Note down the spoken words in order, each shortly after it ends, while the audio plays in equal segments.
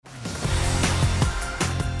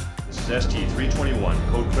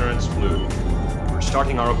ST-321, code clearance blue. We're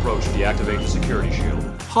starting our approach. Deactivate the security shield.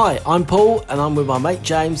 Hi, I'm Paul and I'm with my mate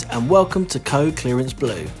James and welcome to Code Clearance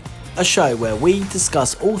Blue, a show where we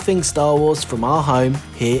discuss all things Star Wars from our home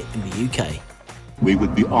here in the UK. We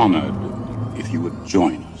would be honoured if you would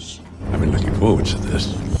join us. I've been looking forward to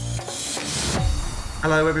this.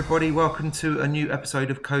 Hello everybody, welcome to a new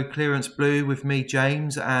episode of Code Clearance Blue with me,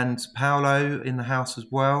 James, and Paolo in the house as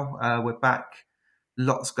well. We're back.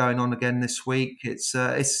 Lots going on again this week.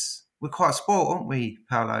 We're quite spoiled, aren't we,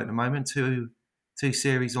 Paolo, at the moment? Two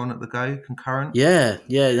series on at the go, concurrent. Yeah,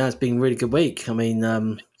 it's been a really good week. I mean,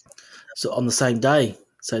 so on the same day.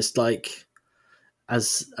 So it's like,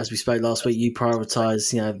 as we spoke last week, you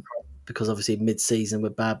prioritise, because obviously mid-season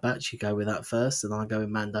with Bad Batch, you go with that first, and I go with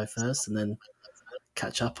Mando first, and then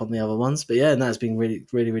catch up on the other ones. But yeah, it's been really,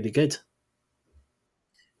 really, really good.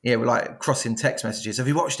 Yeah, we're like crossing text messages. Have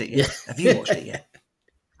you watched it yet? Yeah. Have you watched it yet?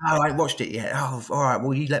 Oh, I ain't watched it yet. Oh, all right.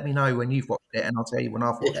 Well, you let me know when you've watched it, and I'll tell you when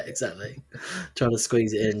I've watched it. Yeah, exactly. Trying to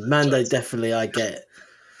squeeze it in. Mando, definitely. I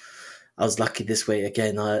was lucky this week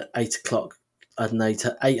again. 8 o'clock. I don't know,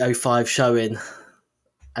 8:05 showing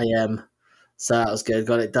AM. So that was good.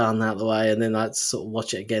 Got it done out of the way, and then I had to sort of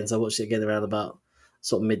watch it again. So I watched it again around about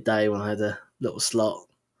sort of midday when I had a little slot.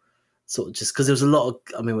 Sort of just because there was a lot of.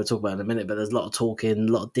 I mean, we'll talk about it in a minute, but there's a lot of talking,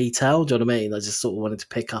 a lot of detail. Do you know what I mean? I just sort of wanted to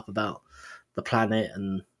pick up about the planet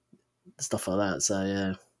and stuff like that.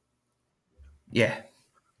 So yeah,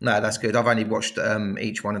 no, that's good. I've only watched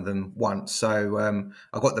each one of them once, so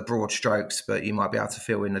I got the broad strokes, but you might be able to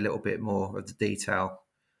fill in a little bit more of the detail.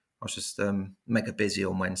 I was just mega busy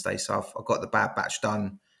on Wednesday, so I got the Bad Batch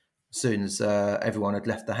done as soon as everyone had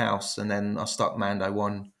left the house, and then I stuck Mando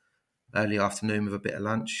on early afternoon with a bit of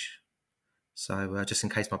lunch. So just in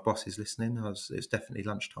case my boss is listening, it was definitely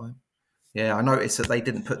lunchtime. Yeah, I noticed that they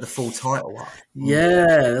didn't put the full title up. Yeah,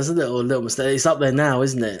 that's a little mistake. It's up there now,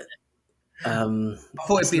 isn't it? I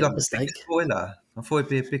thought it'd be like a big spoiler. I thought it'd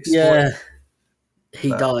be a big spoiler. Yeah,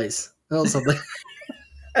 he dies. Or something.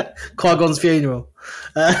 Qui-Gon's funeral.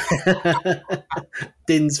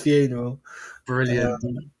 Din's funeral. Brilliant.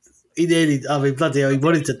 He bloody hell, he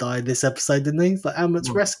wanted to die in this episode, didn't he? Like, how much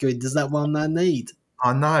rescuing does that one man need?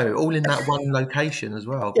 I know, all in that one location as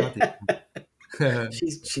well. Bloody.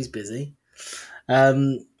 She's busy. I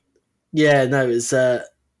thought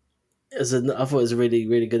it was a really,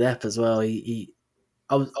 really good ep as well.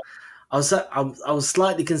 I was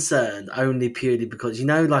slightly concerned only purely because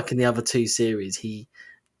like in the other two series, he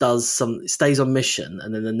stays on mission,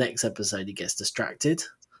 and then the next episode he gets distracted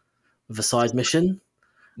with a side mission,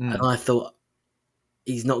 and I thought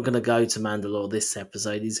he's not going to go to Mandalore this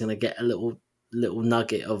episode. He's going to get a little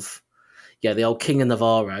nugget of the old King of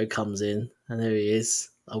Navarro comes in, and there he is,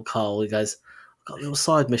 old Carl. He goes, I've got a little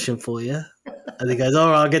side mission for you. And he goes, all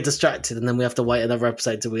right, I'll get distracted. And then we have to wait another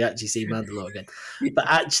episode till we actually see Mandalore again. But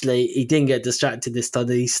actually, he didn't get distracted this time.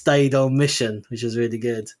 He stayed on mission, which was really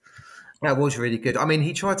good. That was really good. I mean,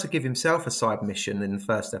 he tried to give himself a side mission in the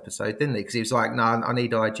first episode, didn't he? Because he was like, no, I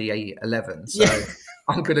need IG-11. So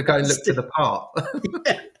I'm going to go and look to the part.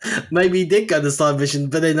 Maybe he did go to the side mission,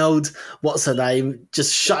 but then what's her name,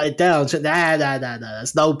 just shut it down. No,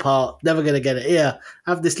 that's no part. Never going to get it. Here,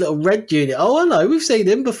 have this little red unit. Oh, I know. We've seen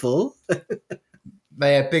him before.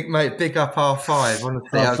 Yeah, big up R5.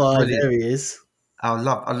 Honestly, R5, there he is. I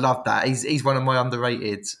love that. He's one of my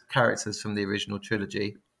underrated characters from the original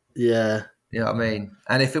trilogy. Yeah. You know what I mean?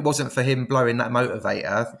 And if it wasn't for him blowing that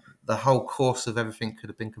motivator, the whole course of everything could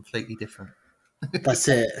have been completely different. That's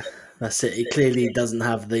it. He clearly doesn't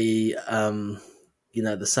have the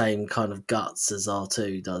the same kind of guts as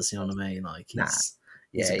R2 does. You know what I mean? Like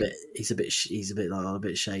he's a bit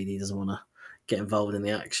shady. He doesn't want to get involved in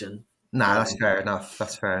the action. No, that's fair enough.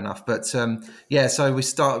 But so we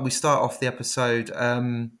start off the episode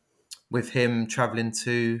with him traveling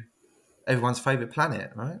to everyone's favorite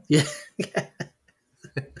planet, right? Yeah.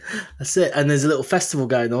 That's it. And there's a little festival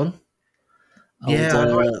going on.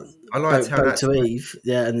 Yeah. I liked how Boat to Eve,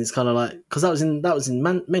 and it's kind of like because that was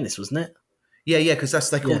in Menace, wasn't it? Yeah, because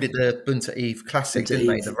they called it the Bunta Eve Classic, didn't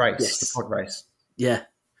they? The race, the pod race. Yeah.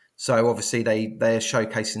 So obviously they're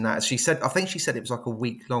showcasing that. I think she said it was like a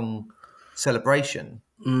week-long celebration.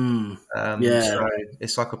 So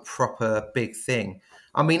it's like a proper big thing.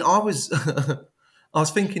 I mean, I was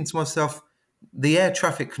thinking to myself, the air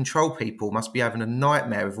traffic control people must be having a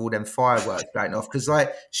nightmare with all them fireworks going off because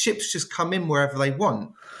ships just come in wherever they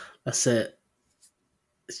want. That's it.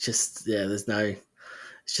 It's just it's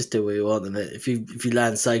just do what you want, isn't it? If you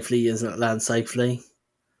land safely, you land safely.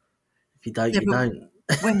 If you don't, you don't.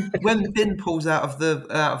 when Din pulls out of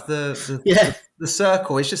the Yeah. the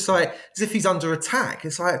circle, it's just like as if he's under attack.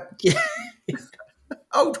 It's like, Yeah.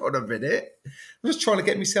 hold on a minute, I'm just trying to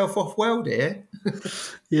get myself off world here.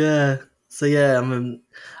 Yeah. So yeah, I mean,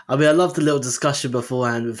 I loved the little discussion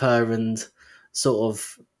beforehand with her and sort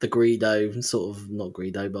of the Greedo, sort of not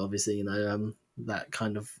Greedo, but obviously that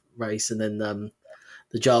kind of race, and then the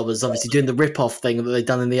Jawas obviously doing the rip-off thing that they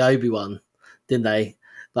done in the Obi-Wan, didn't they?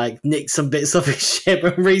 Like nick some bits of his ship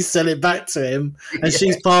and resell it back to him, and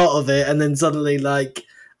she's part of it, and then suddenly like,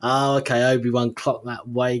 oh okay, Obi-Wan clocked that,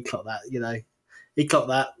 he clocked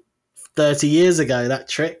that 30 years ago, that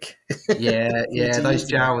trick. Yeah,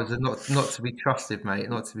 those Jawas are not to be trusted, mate.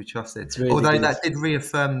 Not to be trusted. Really Although good. that did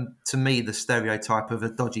reaffirm to me the stereotype of a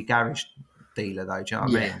dodgy garage dealer, though. Do you know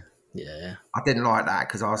what I mean? Yeah. I didn't like that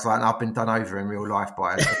because I was like, I've been done over in real life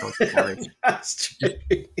by a dodgy garage. That's true.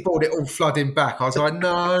 Brought it all flooding back. I was like,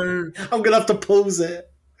 no. I'm going to have to pause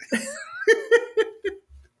it.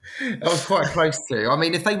 I was quite close to. I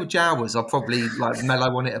mean, if they were Jawas, I'd probably like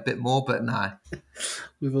mellow on it a bit more, but no.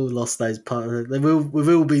 We've all lost those parts. We've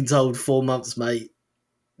all been told 4 months, mate.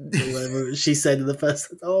 Whatever she said in the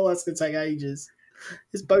first. Oh, that's going to take ages.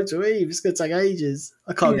 It's Boat Eve. It's going to take ages.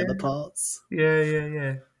 I can't get the parts.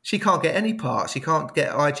 Yeah. She can't get any parts. She can't get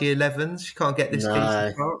IG-11s. She can't get this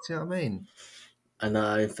decent parts. You know what I mean? I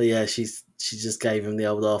know, but yeah, she just gave him the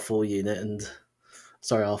old R4 unit and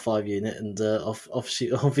R5 unit, and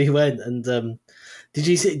off he went. And did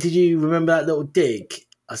you remember that little dig?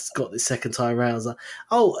 I got this second time around. I was like,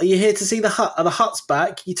 "Oh, are you here to see the hut? Are the hut's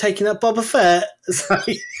back? You taking that Boba Fett?" It's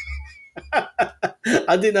like,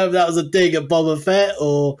 I didn't know if that was a dig at Boba Fett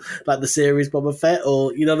or like the series Boba Fett,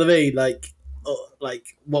 or you know what I mean, like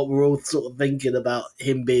what we're all sort of thinking about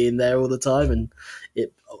him being there all the time, and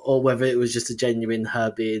or whether it was just a genuine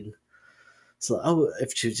her being. So,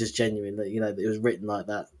 if she was just genuine, that that it was written like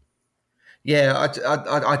that. Yeah,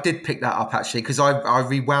 I did pick that up actually because I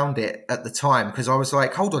rewound it at the time because I was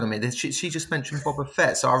like, hold on a minute, she just mentioned Boba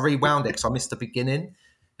Fett, so I rewound it because I missed the beginning,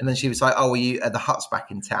 and then she was like, oh, are you at the hut's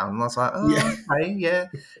back in town? And I was like, oh, okay, yeah,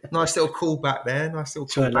 nice little callback there,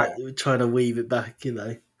 trying to weave it back,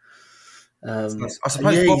 I suppose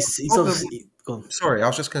yeah, Bob, he's obviously gone. Sorry, I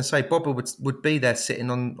was just going to say Boba would be there sitting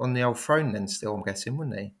on the old throne then still, I'm guessing,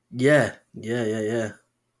 wouldn't he? Yeah.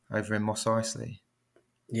 Over in Mos Eisley.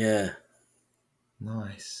 Yeah.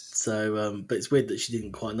 Nice. So, but it's weird that she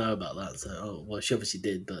didn't quite know about that. So, she obviously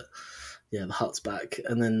did, but yeah, the hut's back,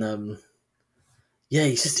 and then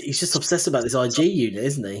he's just obsessed about this IG unit,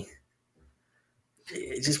 isn't he?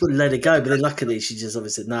 He just wouldn't let it go. But then, luckily, she just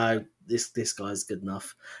obviously said, "No, this guy's good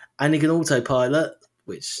enough," and he can autopilot,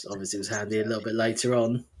 which obviously was handy a little bit later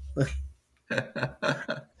on.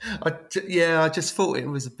 I just thought it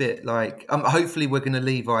was a bit like. Hopefully, we're going to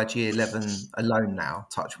leave IG-11 alone now.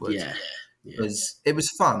 Touch wood. Yeah. Because it was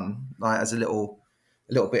fun, like as a little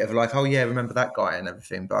bit of like, oh yeah, remember that guy and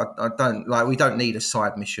everything. But I don't like. We don't need a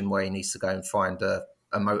side mission where he needs to go and find a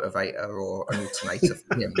motivator or an alternator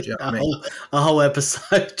for him. Do you know what I mean? A whole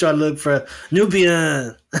episode trying to look for a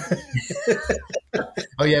Nubian.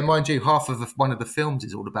 Oh yeah, mind you, half of one of the films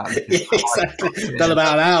is all about looking for exactly. Done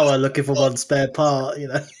about an hour looking for one spare part.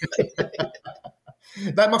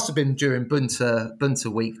 That must have been during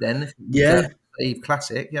Bunta week then. Yeah. Eve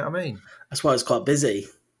Classic, you know what I mean? That's why it's quite busy.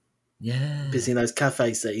 Yeah. Busy in those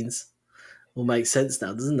cafe scenes. All makes sense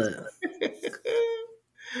now, doesn't it?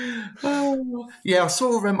 Yeah, I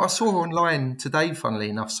saw online today, funnily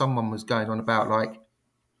enough, someone was going on about like,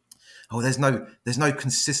 oh, there's no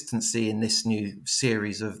consistency in this new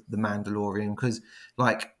series of The Mandalorian because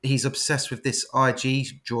like he's obsessed with this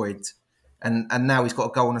IG droid. And now he's got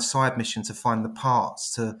to go on a side mission to find the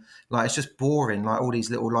parts to like it's just boring, like all these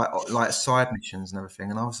little like side missions and everything.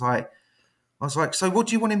 And I was like, so what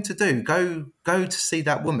do you want him to do? Go to see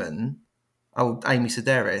that woman, Amy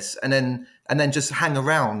Sedaris, and then just hang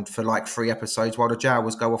around for like 3 episodes while the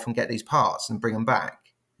Jawas go off and get these parts and bring them back.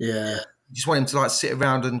 Yeah, you just want him to like sit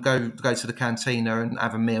around and go to the cantina and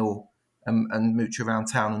have a meal and mooch around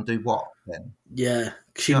town and do what then? Yeah,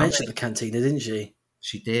 she mentioned the cantina, didn't she?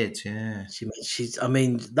 She did, yeah. I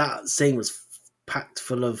mean, that scene was packed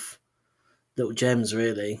full of little gems,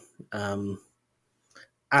 really. And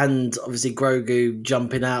obviously Grogu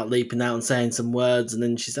jumping out, leaping out and saying some words. And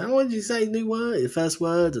then she said, what did you say? New word? The first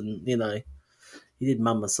word? And, he did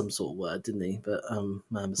mumma some sort of word, didn't he? But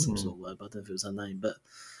mumma some sort of word, but I don't know if it was her name. But,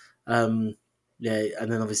 yeah,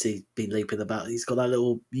 and then obviously been leaping about. He's got that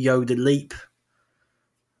little Yoda leap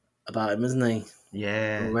about him, hasn't he?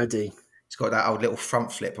 Yeah. Already. He's got that old little front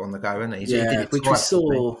flip on the go, hasn't he? Yeah, which we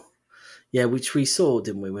saw. Yeah, which we saw,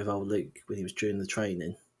 didn't we, with old Luke when he was doing the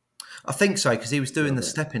training. I think so, because he was doing the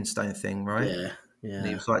stepping stone thing, right? Yeah, And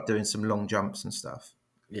he yeah, was like doing some long jumps and stuff.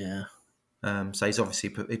 yeah, So he's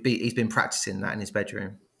obviously he's been practicing that in his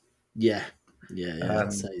bedroom. yeah, yeah.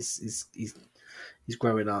 So he's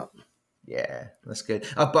growing up. Yeah, that's good.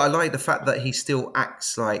 But I like the fact that he still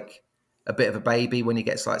acts like a bit of a baby when he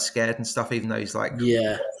gets like scared and stuff, even though he's like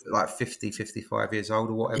 50, 55 years old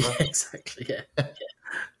or whatever. Yeah, exactly. Yeah.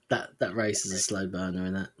 That race is a slow burner,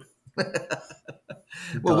 isn't it?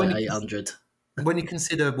 Well, when 800. When you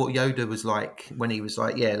consider what Yoda was like when he was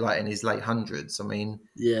like in his late hundreds, I mean,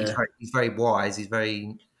 Yeah, he's very wise. He's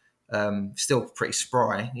very still pretty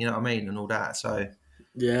spry, you know what I mean, and all that. So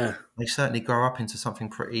yeah. they certainly grow up into something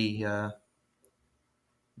pretty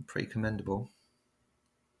commendable.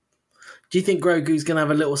 Do you think Grogu's going to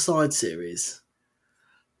have a little side series?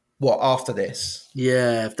 What after this?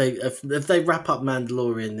 Yeah, if they wrap up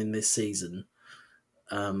Mandalorian in this season,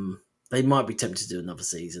 they might be tempted to do another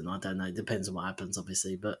season. I don't know. It depends on what happens,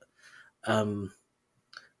 obviously. But I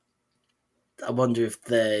wonder if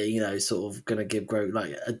they're, sort of going to give Grogu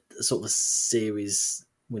like a sort of a series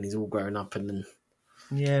when he's all grown up, and then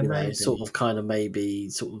maybe sort of kind of maybe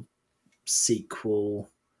sort of sequel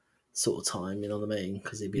sort of time. You know what I mean?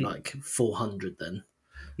 Because he'd be like 400 then.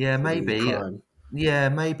 Yeah, maybe. Yeah,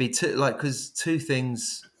 maybe because two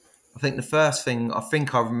things. I think the first thing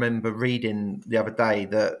I remember reading the other day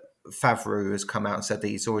that Favreau has come out and said that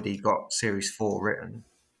he's already got Series 4 written.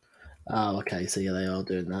 Oh, okay. So yeah, they are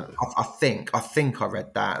doing that. I think I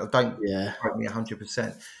read that. Don't quote me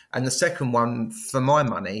 100%. And the second one, for my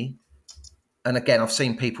money, and again, I've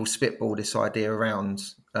seen people spitball this idea around.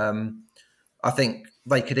 I think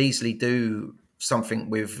they could easily do something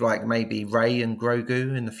with like maybe Rey and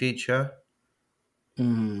Grogu in the future.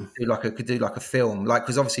 Could do like a film, like,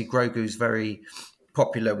 because obviously Grogu's very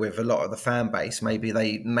popular with a lot of the fan base. Maybe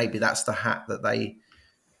that's the hat that they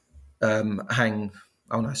hang.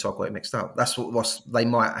 Oh no, so I got it mixed up. That's what they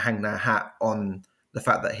might hang their hat on, the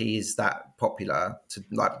fact that he is that popular, to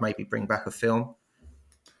like maybe bring back a film.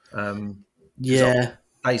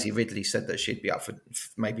 Daisy Ridley said that she'd be up for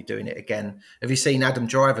maybe doing it again. Have you seen Adam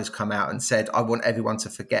Driver's come out and said, "I want everyone to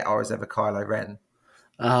forget I was ever Kylo Ren"?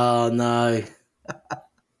 Oh no.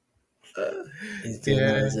 He's doing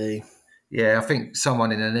that, is he? Yeah, I think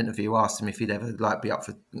someone in an interview asked him if he'd ever like be up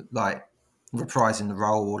for like reprising the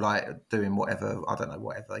role or like doing whatever, I don't know,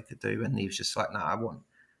 whatever they could do, and he was just like, "No, I want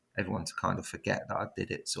everyone to kind of forget that I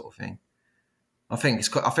did it," sort of thing. I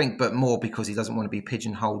think, but more because he doesn't want to be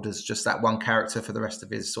pigeonholed as just that one character for the rest of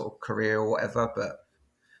his sort of career or whatever. But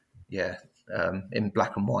yeah, in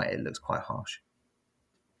black and white, it looks quite harsh.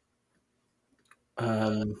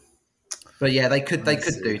 But yeah, they could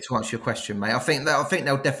do, to answer your question, mate. I think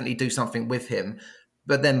they'll definitely do something with him.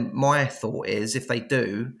 But then my thought is, if they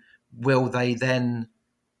do, will they then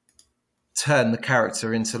turn the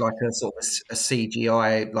character into like a sort of a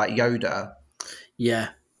CGI like Yoda? Yeah.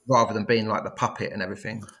 Rather than being like the puppet and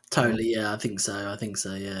everything. Totally, yeah, I think so,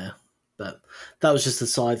 yeah. But that was just a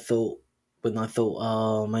side thought when I thought,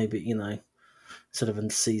 oh, maybe, instead of in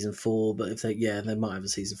season 4, but if they might have a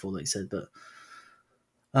season 4, like you said, but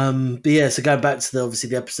yeah, so going back to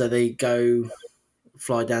the episode, they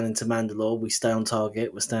fly down into Mandalore, we stay on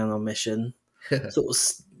target, we're staying on mission, sort of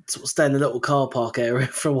stay in the little car park area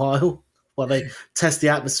for a while they test the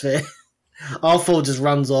atmosphere. R4 just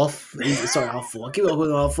runs off. Sorry, R4. I keep on going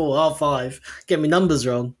R4, R5. Get me numbers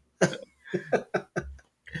wrong.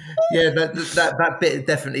 Yeah, that bit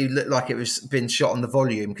definitely looked like it was been shot on the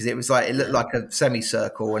volume, because it looked like a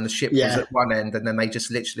semicircle and the ship was at one end, and then they just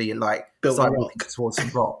literally like built started walking towards some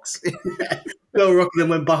rocks. Bill Rock then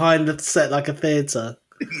went behind the set like a theatre.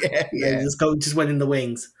 Yeah. Just went in the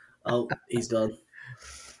wings. Oh, he's gone.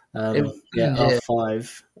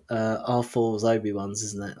 R5. R4 was Obi-Wan's,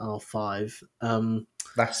 isn't it? R5.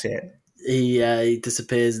 That's it. He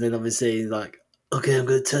disappears, and then obviously he's like, okay, I'm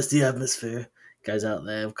going to test the atmosphere. Goes out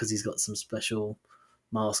there because he's got some special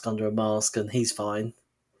mask under a mask, and he's fine.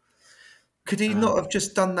 Could he not have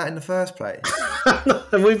just done that in the first place?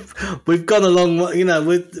 we've gone along.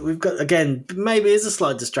 We've got, again, maybe it's a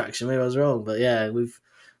slight distraction. Maybe I was wrong, but yeah, we've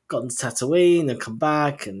gotten to Tatooine and come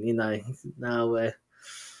back, and now we're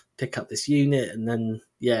pick up this unit, and then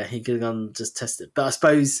he could go and just test it. But I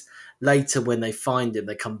suppose later when they find him,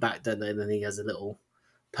 they come back, don't they? And then he has a little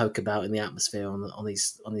poke about in the atmosphere on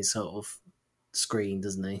his sort of screen,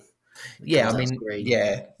 doesn't he?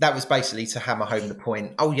 That was basically to hammer home the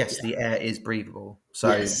point. Oh yes, the air is breathable, so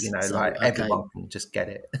everyone can just get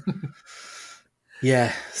it.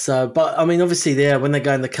 Yeah. So, but I mean, obviously, when they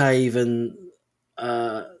go in the cave and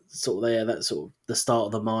that's sort of the start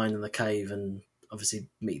of the mine and the cave, and obviously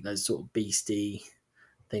meet those sort of beastie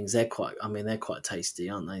things. They're quite tasty,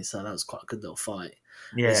 aren't they? So that was quite a good little fight.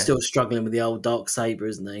 Yeah. He's still struggling with the old dark saber,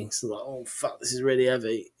 isn't he? So like, oh fuck, this is really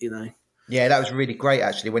heavy, Yeah, that was really great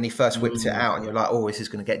actually when he first whipped it out, and you're like, oh, this is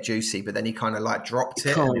going to get juicy, but then he kind of like dropped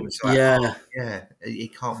it, and it was like, he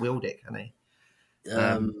can't wield it, can he?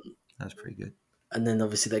 That was pretty good. And then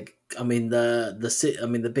obviously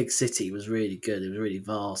the big city was really good. It was really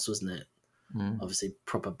vast, wasn't it? Obviously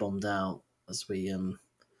proper bombed out as we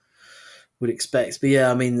would expect. But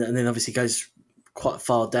yeah, and then obviously goes quite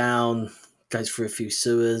far down, goes through a few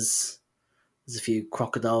sewers. There's a few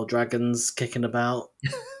crocodile dragons kicking about.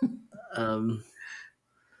 And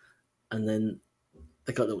then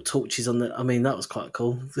they got little torches on the. That was quite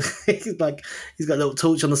cool. He's got a little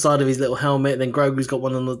torch on the side of his little helmet, and then Grogu's got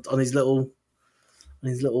one on his little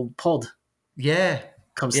pod. Yeah,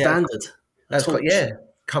 comes standard.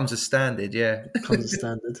 Comes as standard. Yeah, comes as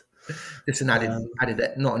standard. Just an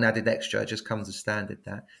added, not an added extra. It just comes as standard.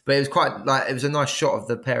 That, but it was quite it was a nice shot of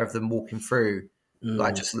the pair of them walking through,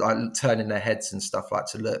 just turning their heads and stuff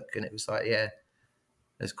to look, and it was it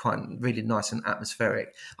was quite really nice and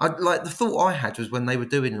atmospheric. The thought I had was when they were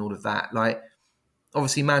doing all of that,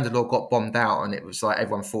 obviously Mandalore got bombed out, and it was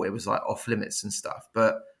everyone thought it was off limits and stuff.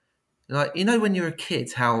 But when you're a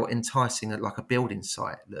kid, how enticing a building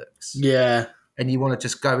site looks. Yeah. And you want to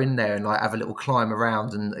just go in there and have a little climb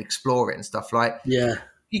around and explore it and stuff. Yeah.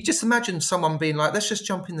 You just imagine someone being let's just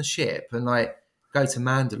jump in the ship and go to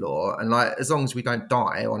Mandalore, and as long as we don't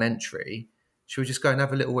die on entry, should we just go and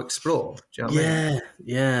have a little explore? Do you know what I mean?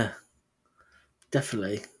 Yeah,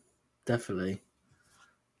 definitely. That's a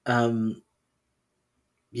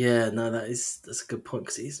good point,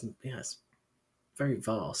 because it's very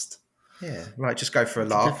vast. Yeah, just go for a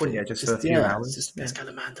laugh, wouldn't you? Just for a few hours. Let's go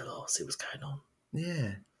to Mandalore, see what's going on.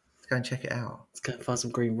 Yeah, let's go and check it out. Let's go and find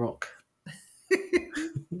some green rock.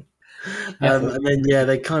 And then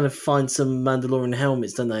they kind of find some Mandalorian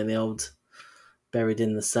helmets, don't they? Buried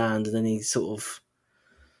in the sand, and then he sort of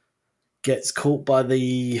gets caught by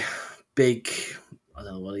the big, I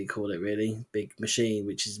don't know what you call it really, big machine,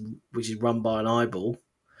 which is run by an eyeball.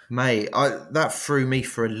 Mate, that threw me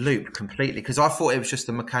for a loop completely, because I thought it was just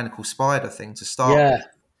a mechanical spider thing to start.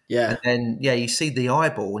 Yeah. And then you see the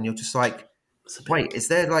eyeball, and you're just wait, is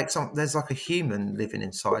there there's a human living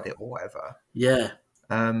inside it or whatever? Yeah.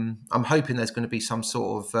 I'm hoping there's going to be some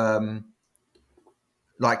sort of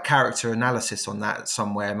character analysis on that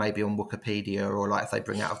somewhere, maybe on Wikipedia, or if they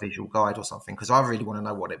bring out a visual guide or something, because I really want to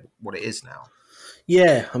know what it is now.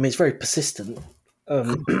 Yeah, it's very persistent.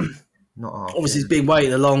 Not hard, obviously, it's been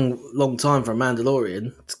waiting a long time for a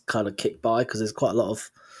Mandalorian to kind of kick by, because there's quite a lot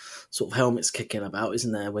of sort of helmets kicking about,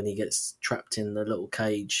 isn't there, when he gets trapped in the little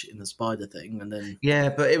cage in the spider thing, and then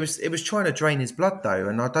but it was trying to drain his blood though,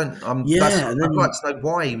 and I'd like to know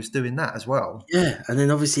why he was doing that as well. Yeah, and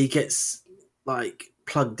then obviously he gets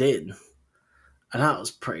plugged in, and that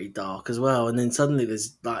was pretty dark as well. And then suddenly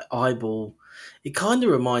there's eyeball. It kind of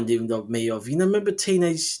reminded me of remember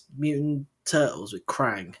Teenage Mutant Turtles with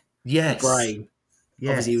Krang? Yes, brain. Yes.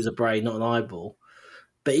 Obviously he was a brain, not an eyeball,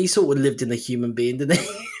 but he sort of lived in a human being, didn't he?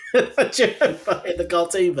 In the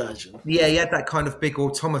cartoon version. Yeah, he had that kind of big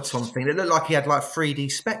automaton thing. It looked like he had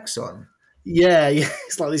 3D specs on. Yeah,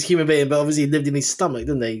 it's like this human being, but obviously he lived in his stomach,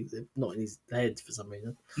 didn't he? Not in his head for some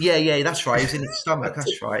reason. Yeah, that's right. He was in his stomach.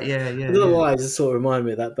 That's right. Yeah. I don't know why. It just sort of reminded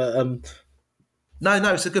me of that, but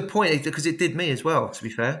no, it's a good point, because it did me as well. To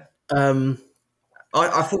be fair, I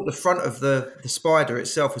thought the front of the spider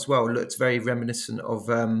itself as well looked very reminiscent of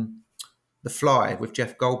The Fly with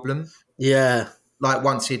Jeff Goldblum. Yeah.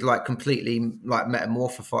 Once he'd completely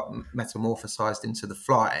metamorphosized into the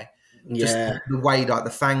Fly. Just the way the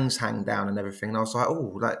fangs hang down and everything, and I was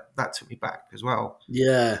that took me back as well.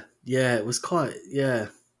 Yeah, it was quite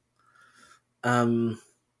and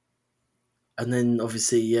then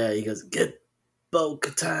obviously he goes, get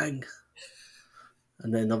Bo-Katan,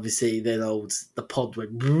 and then obviously the pod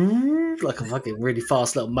went like a fucking really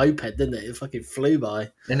fast little moped, didn't it? It fucking flew by.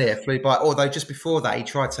 Didn't it? It flew by. Although just before that, he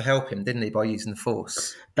tried to help him, didn't he, by using the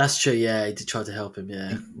Force? That's true. Yeah, he did try to help him.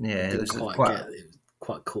 Yeah, it was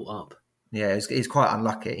quite caught up. Yeah, he's quite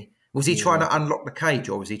unlucky. Was he trying to unlock the cage,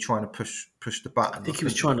 or was he trying to push the button? I think he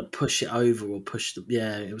was trying to push it over, or push the.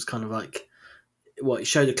 Yeah, it was kind of it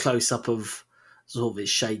showed a close up of sort of it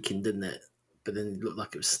shaking, didn't it? But then it looked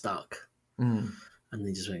like it was stuck. Mm. And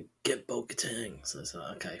he just went, get Bo-Katan. So it's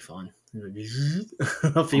okay, fine.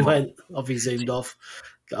 Off he went. Off he zoomed off.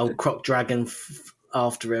 Old Croc Dragon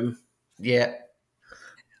after him. Yeah.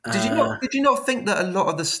 Did you not think that a lot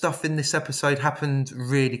of the stuff in this episode happened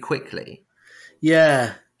really quickly?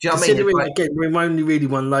 Yeah. Do you know what I mean? Considering again, we're only really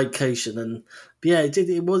one location, and yeah, it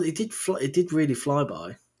did really fly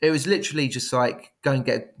by. It was literally just like go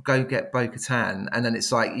get Bo-Katan, and then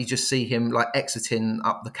it's like you just see him like exiting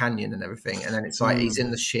up the canyon and everything, and then it's like he's in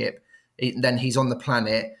the ship, then he's on the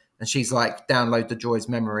planet, and she's like, download the droid's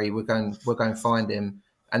memory. We're going to find him,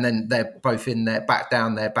 and then they're both in there, back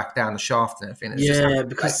down the shaft and everything. It's just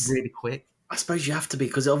because like, really quick. I suppose you have to be,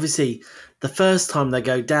 because obviously the first time they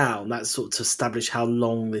go down, that's sort of to establish how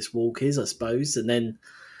long this walk is, I suppose, and then.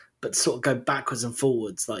 But sort of go backwards and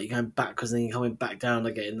forwards, like you're going backwards and then you're coming back down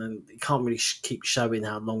again, and you can't really keep showing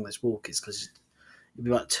how long this walk is, because it'd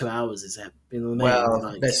be like 2 hours, is it? You know what I mean?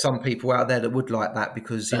 Well, there's some people out there that would like that,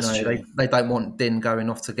 because they don't want Din going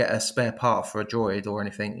off to get a spare part for a droid or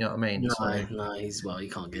anything. You know what I mean? No, he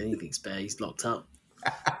can't get anything spare. He's locked up.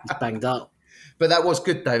 He's banged up. But that was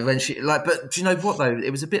good though. When but do you know what though? It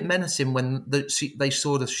was a bit menacing when they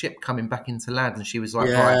saw the ship coming back into land, and she was like,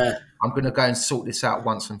 "Right, I'm going to go and sort this out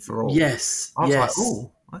once and for all." Yes, I was like,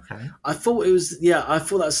 "Oh, okay." I thought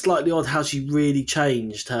that was slightly odd how she really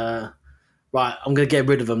changed her. Right, I'm going to get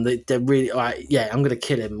rid of them. They're really right. Yeah, I'm going to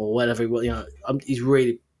kill him or whatever. He's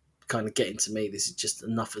really kind of getting to me. This is just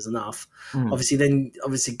enough is enough. Obviously,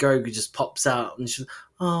 Grogu just pops out and she's,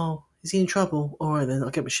 "Oh, is he in trouble? All right, then I'll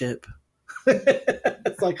get my ship."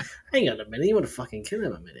 It's like, hang on a minute, you want to fucking kill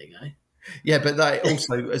him a minute ago. Yeah, but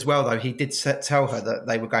also as well though, he did tell her that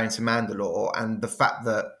they were going to Mandalore, and the fact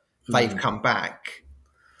that they've come back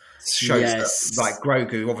shows that like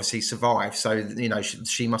Grogu obviously survived. So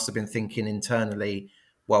she must have been thinking internally,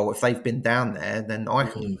 well, if they've been down there, then I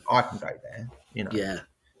can go there. Yeah.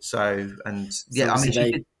 So I mean,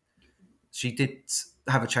 she did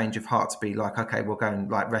have a change of heart to be like, okay, we'll go and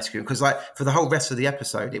like rescue him, because like for the whole rest of the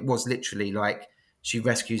episode it was literally like she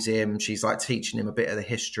rescues him, she's like teaching him a bit of the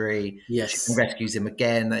history, she rescues him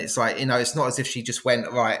again. It's like, it's not as if she just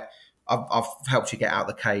went, right, I've helped you get out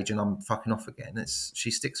of the cage and I'm fucking off again. She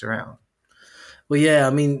sticks around. Well, yeah, I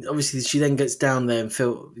mean, obviously she then gets down there and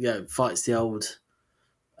fights the old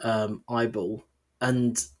eyeball,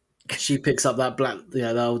 and she picks up that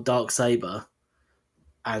the old dark saber.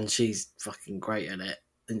 And she's fucking great at it,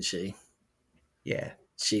 isn't she? Yeah.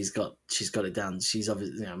 She's got it down. She's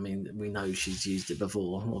obviously, we know she's used it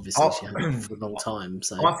before. Obviously, she hasn't for a long time.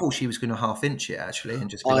 So I thought she was going to half-inch it, actually, and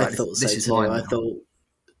just be I thought so too.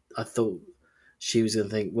 I thought she was going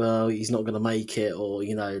to think, well, he's not going to make it, or,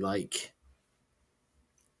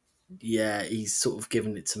 he's sort of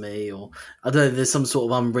giving it to me, or I don't know, there's some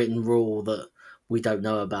sort of unwritten rule that we don't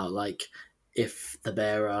know about, like if the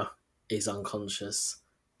bearer is unconscious,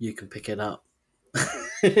 you can pick it up. Kind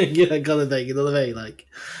of thing, you know what I mean? Like,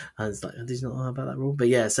 and it's like, did you not know about that rule? But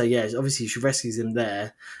obviously she rescues him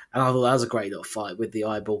there, and I thought that was a great little fight with the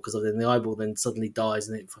eyeball, because then the eyeball then suddenly dies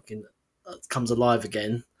and it fucking comes alive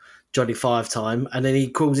again, Johnny Five time, and then he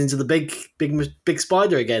crawls into the big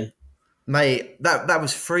spider again. Mate, that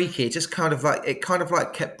was freaky. It just kind of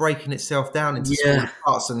like kept breaking itself down into small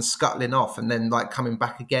parts and scuttling off, and then like coming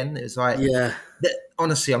back again. It was like,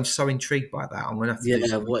 honestly, I'm so intrigued by that. I'm gonna have to do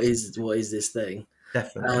something. What is this thing?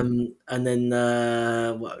 Definitely. And then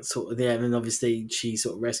and then obviously she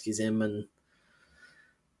sort of rescues him, and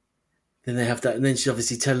then they have that, and then she's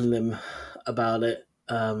obviously telling them about it,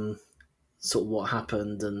 sort of what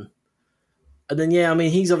happened, and then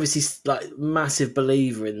he's obviously like massive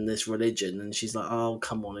believer in this religion, and she's like, oh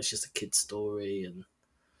come on, it's just a kid's story, and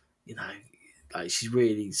like she's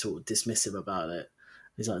really sort of dismissive about it.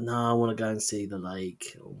 He's like, no, I want to go and see the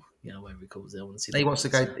lake, or whatever he calls it. I want to see. He wants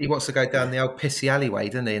to go down the old pissy alleyway,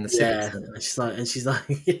 doesn't he? In the civic centre. And she's like,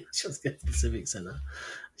 she wants to go to the civic centre.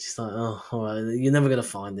 She's like, oh, all right, you're never gonna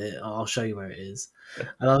find it. I'll show you where it is.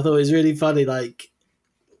 And I thought it was really funny. Like,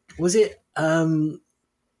 was it?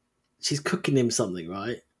 She's cooking him something,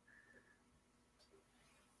 right?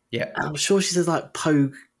 Yeah, and I'm sure she says like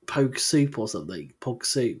poke soup or something. Pog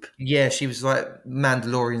soup. Yeah, she was like,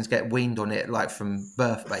 Mandalorians get weaned on it like from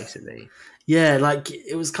birth, basically. Yeah, like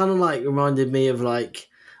it was kind of like reminded me of like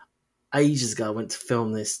ages ago I went to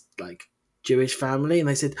film this like Jewish family, and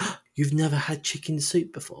they said, oh, you've never had chicken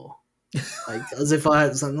soup before? Like as if I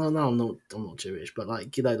was like, no, I'm not Jewish, but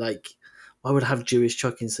like like I would have Jewish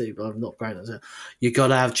chicken soup. I'm not grown up. You got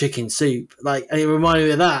to have chicken soup. Like, and it reminded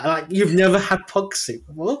me of that. Like, you've never had pog soup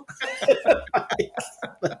before?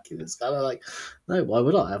 like, it was kind of like, no, why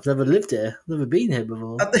would I? I've never lived here. I've never been here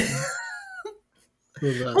before.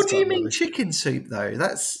 What do you mean chicken soup, though?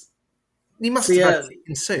 You must have had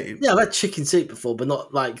chicken soup. Yeah, I've had chicken soup before, but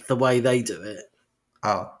not like the way they do it.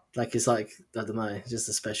 Oh. Like, it's like, I don't know, just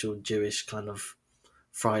a special Jewish kind of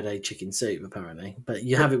Friday chicken soup, apparently. But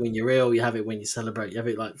you have it when you're ill, you have it when you celebrate, you have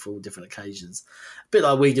it like for all different occasions. A bit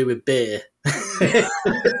like we do with beer.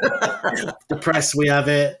 Depressed, we have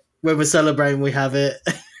it. When we're celebrating, we have it.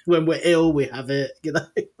 When we're ill, we have it. You know.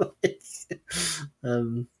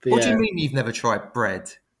 What do you mean you've never tried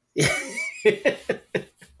bread? You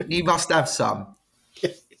must have some.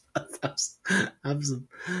 have some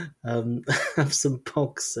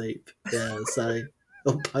pog soup. Yeah, so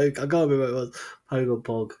or poke. I can't remember what it was. Poke or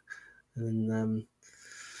pog. And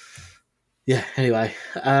yeah. Anyway,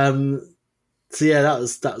 so yeah, that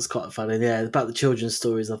was quite funny. Yeah, about the children's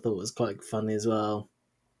stories, I thought was quite funny as well.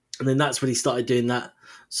 And then that's when he started doing that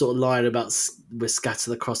sort of line about we're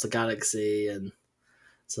scattered across the galaxy, and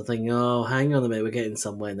so thinking, oh, hang on a minute, we're getting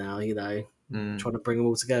somewhere now. You know, trying to bring them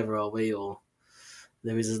all together, are we? Or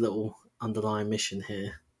there is a little underlying mission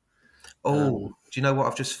here. Oh, do you know what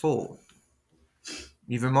I've just thought?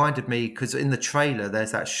 You've reminded me, because in the trailer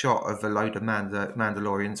there's that shot of a load of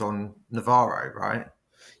Mandalorians on Navarro, right?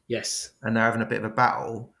 Yes. And they're having a bit of a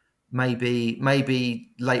battle. Maybe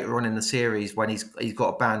later on in the series when he's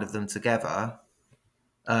got a band of them together,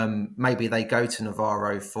 maybe they go to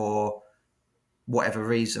Navarro for whatever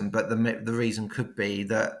reason, but the reason could be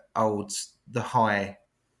that the high,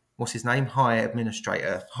 what's his name? High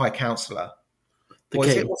administrator, high counselor.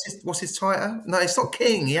 King. What's his title? No, it's not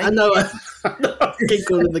king. I know. I keep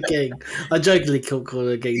calling him the king. I jokingly call him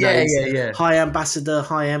the king. Yeah. High ambassador,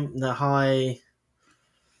 high.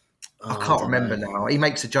 I can't remember now. He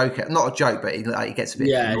makes a joke, not a joke, but he gets a bit.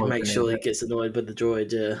 Yeah, he makes sure he gets annoyed with the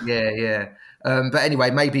droid. Yeah. But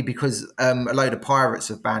anyway, maybe because a load of pirates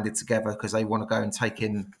have banded together because they want to go and take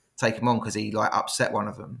him on because he upset one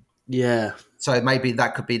of them. Yeah. So maybe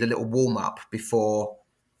that could be the little warm up before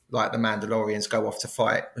the Mandalorians go off to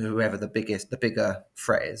fight whoever the bigger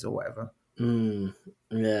threat is or whatever.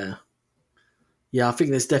 Yeah. Yeah, I think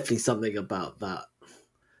there's definitely something about that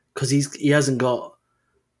because he hasn't got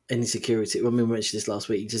any security. When we mentioned this last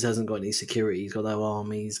week, he just hasn't got any security. He's got no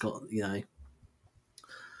army. He's got,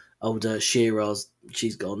 older She-Ra's.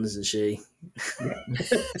 She's gone, isn't she?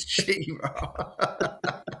 She-Ra.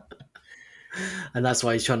 And that's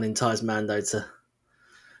why he's trying to entice Mando to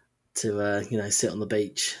sit on the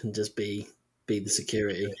beach and just be the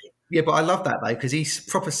security. Yeah, but I love that though because he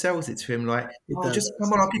proper sells it to him just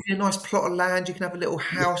come on, I'll give you a nice plot of land. You can have a little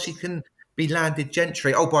house. You can be landed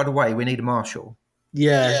gentry. Oh, by the way, we need a marshal.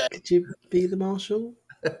 Yeah. Could you be the marshal?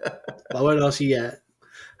 I won't ask you yet.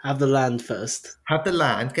 Have the land first. Have the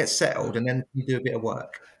land, get settled, and then you do a bit of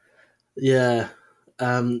work. Yeah.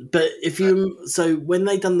 But so when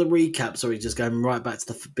they done the recap, sorry, just going right back to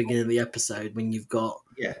the beginning of the episode, when you've got,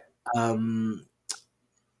 I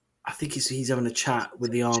think he's having a chat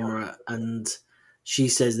with the armorer, and she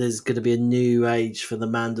says there's going to be a new age for the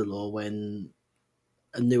Mandalore what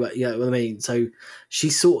I mean. So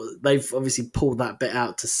they've obviously pulled that bit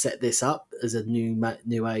out to set this up as a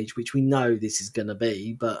new age, which we know this is going to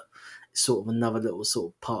be, but it's sort of another little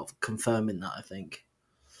sort of part of confirming that, I think.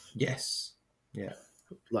 Yes. Yeah.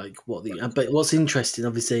 But what's interesting,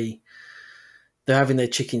 obviously, they're having their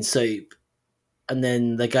chicken soup, and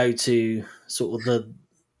then they go to go to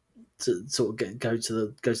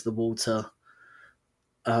the water,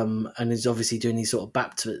 and he's obviously doing his sort of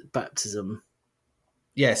baptism.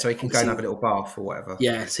 Yeah, so he can go and have a little bath or whatever.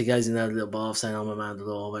 Yeah, so he goes in there a little bath saying, I'm a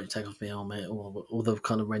Mandalore, I won't take off my helmet, or all the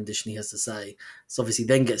kind of rendition he has to say. So obviously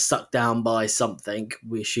then gets sucked down by something.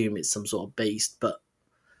 We assume it's some sort of beast, but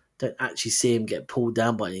don't actually see him get pulled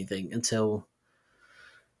down by anything until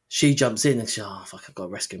she jumps in and she's, oh, fuck, I've got to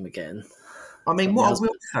rescue him again. I mean, what I will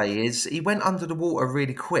say is he went under the water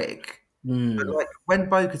really quick. But when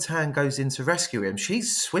Bo-Katan goes in to rescue him,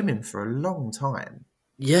 she's swimming for a long time.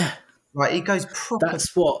 Yeah. He goes proper.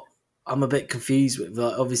 That's what I'm a bit confused with.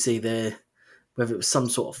 Obviously, whether it was some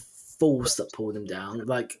sort of force that pulled him down.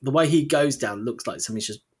 Like the way he goes down looks like somebody's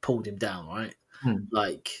just pulled him down, right? In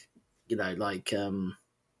A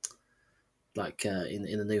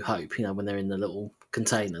New Hope, when they're in the little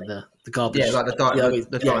container, the garbage. Yeah, like the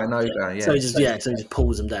Dianoga. Yeah. So he just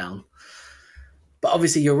pulls them down. But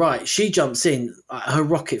obviously, you're right. She jumps in. Her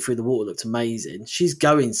rocket through the water looked amazing. She's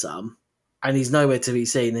going some. And he's nowhere to be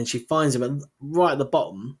seen. And she finds him right at the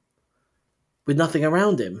bottom with nothing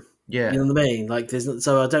around him. Yeah. You know what I mean?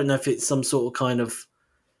 So I don't know if it's some sort of kind of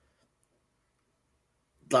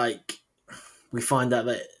we find out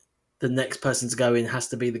that the next person to go in has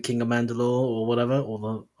to be the King of Mandalore or whatever, or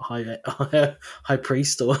the high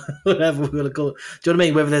priest or whatever we're going to call it. Do you know what I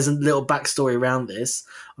mean? Whether there's a little backstory around this.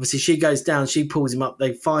 Obviously, she goes down, she pulls him up.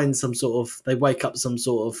 They wake up some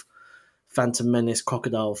sort of Phantom Menace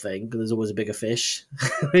crocodile thing, because there's always a bigger fish,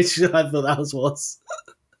 which I thought that was.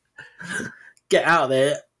 Get out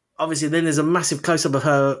there. Obviously, then there's a massive close-up of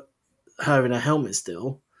her in a helmet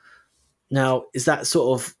still. Now, is that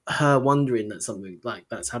sort of her wondering that something like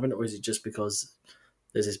that's happened, or is it just because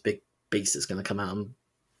there's this big beast that's going to come out and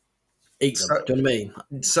eat them? Do you know what I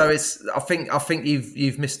mean? So it's. I think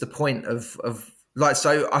you've missed the point of like.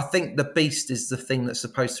 So I think the beast is the thing that's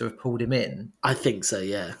supposed to have pulled him in. I think so.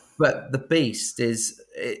 Yeah. But the beast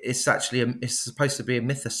it's actually it's supposed to be a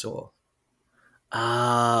mythosaur.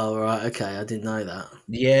 Oh, right. Okay, I didn't know that.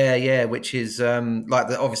 Yeah, which is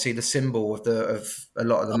like obviously the symbol of a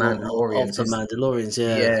lot of the Mandalorians. Of the Mandalorians,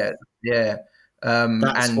 yeah. Yeah.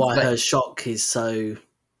 That's and why her shock is so.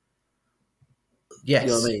 Yes. You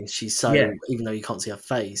know what I mean? She's so, even though you can't see her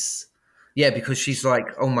face. Yeah, because she's like,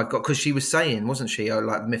 oh my god, because she was saying, wasn't she? Oh,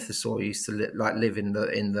 like Mythosaur used to live in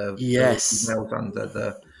the yes, the wells under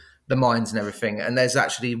the mines and everything, and there's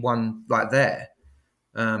actually one like there.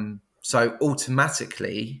 So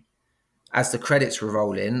automatically, as the credits were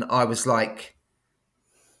rolling, I was like,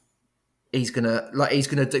 he's gonna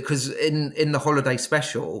do, because in the holiday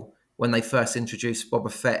special when they first introduced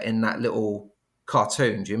Boba Fett in that little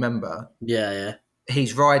cartoon, do you remember? Yeah.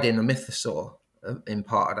 He's riding a mythosaur in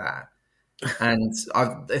part of that, and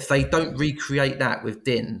if they don't recreate that with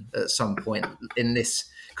Din at some point in this,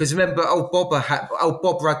 because remember, Bob had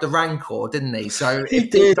the Rancor, didn't he? So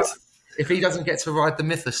if he doesn't get to ride the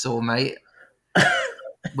mythosaur, mate,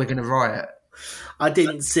 we're gonna riot. I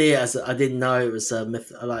didn't see it I didn't know it was a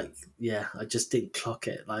myth. Like, yeah, I just didn't clock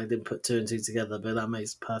it. Like, I didn't put two and two together, but that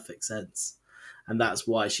makes perfect sense. And that's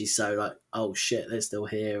why she's so like, oh shit, they're still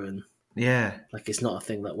here. And yeah, like, it's not a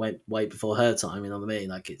thing that went way before her time, you know what I mean?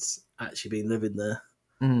 Like, it's actually been living there.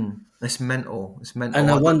 It's mental.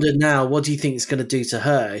 And I wonder now, what do you think it's going to do to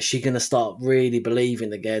her? Is she going to start really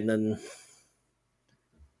believing again and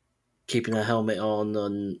keeping her helmet on?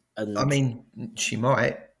 And I mean, she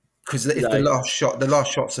might. Because if the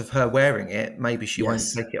last shots of her wearing it, maybe she won't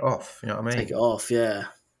take it off. You know what I mean? Take it off, yeah.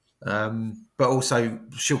 But also,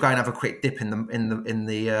 she'll go and have a quick dip in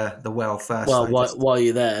the well first. Well, while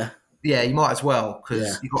you're there, yeah, you might as well,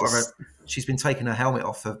 because you got her. She's been taking her helmet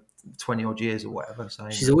off for 20 odd years or whatever. So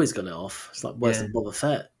she's always got it off. It's like worse than Boba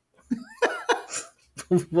Fett.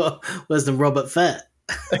 Worse than Robert Fett.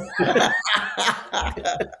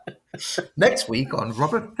 Next week on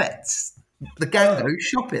Robert Fett's The Gang Go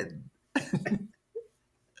Shopping.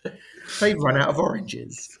 They've run out of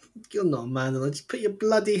oranges. You're not a man. Just put your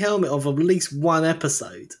bloody helmet on for at least one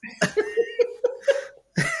episode.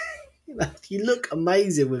 You look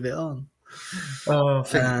amazing with it on. Oh,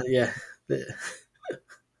 yeah.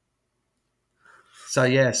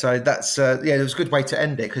 So that's it was a good way to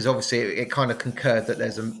end it, because obviously it kind of concurred that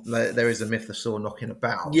there is a mythosaur knocking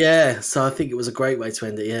about. Yeah, so I think it was a great way to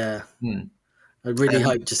end it. Yeah, I really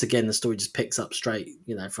hope just again the story just picks up straight,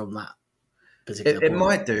 from that particular. It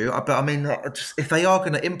might do, but I mean, if they are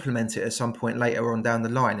going to implement it at some point later on down the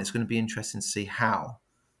line, it's going to be interesting to see how.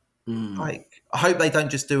 Like, I hope they don't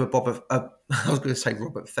just do I was going to say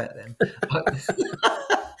Robert Fett then.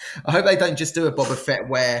 I hope they don't just do a Boba Fett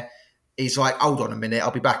where he's like, hold on a minute,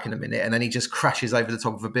 I'll be back in a minute, and then he just crashes over the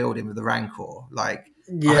top of a building with the Rancor. Like,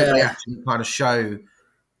 I hope they actually kind of show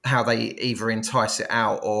how they either entice it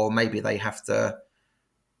out, or maybe they have to,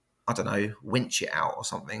 I don't know, winch it out or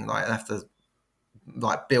something. Like, they have to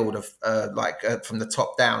build from the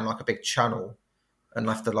top down, like a big channel, and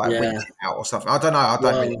have to winch it out or something. I don't know.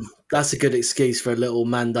 Really. That's a good excuse for a little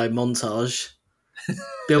Mando montage.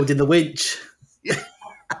 Building the winch.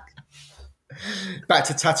 Back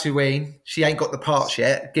to Tatooine. She ain't got the parts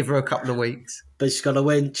yet. Give her a couple of weeks. But she's got a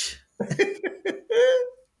winch.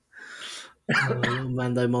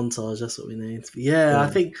 Mando montage, that's what we need. But I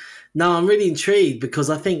think... No, I'm really intrigued, because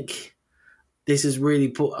I think this is really...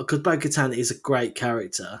 Because Bo-Katan is a great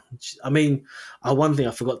character. I mean, one thing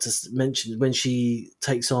I forgot to mention, when she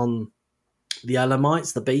takes on the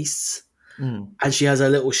Alamites, the beasts, and she has her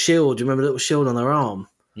little shield. Do you remember the little shield on her arm?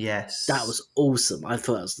 Yes. That was awesome. I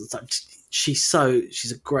thought it was like... She's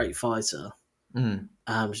a great fighter.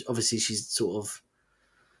 Obviously, she's sort of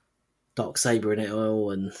dark saber in it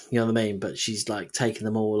all, and you know what I mean. But she's like taking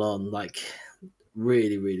them all on, like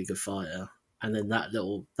really, really good fighter. And then that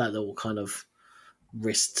little kind of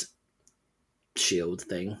wrist shield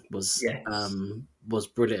thing was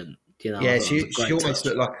brilliant. Yeah, she almost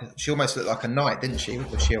looked like a knight, didn't she,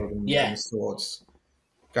 with the shield and the swords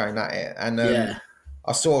going at it. And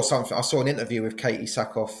I saw an interview with Katie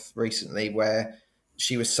Sackhoff recently where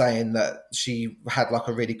she was saying that she had like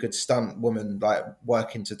a really good stunt woman like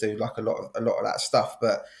working to do like a lot of that stuff,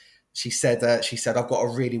 but She said, I've got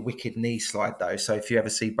a really wicked knee slide though. So if you ever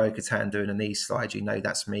see Bo-Katan doing a knee slide, you know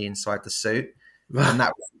that's me inside the suit. And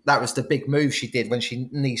that was the big move she did when she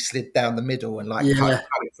knee slid down the middle and like cut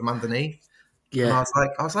it from underneath. Yeah. And I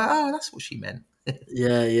was like, oh, that's what she meant.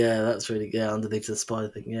 yeah, that's really good. Underneath the spider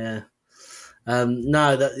thing, yeah.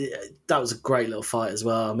 No, that was a great little fight as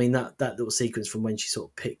well. I mean, that little sequence from when she sort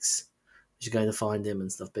of picks, she's going to find him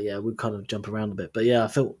and stuff. But yeah, we kind of jump around a bit. But yeah, I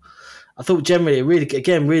thought generally a really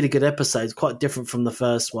good episode. Quite different from the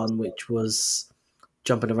first one, which was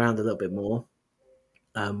jumping around a little bit more,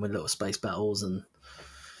 with little space battles and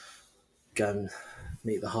go and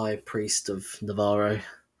meet the High Priest of Navarro.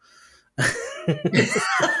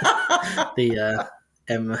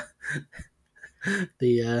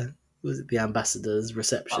 Was it the ambassador's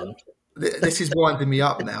reception? This is winding me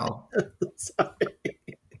up now. Sorry.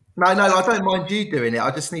 No, I don't mind you doing it.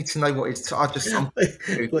 I just need to know what his.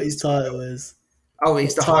 What his title is. Oh,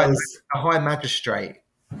 he's the High Magistrate.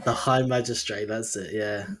 The High Magistrate. That's it.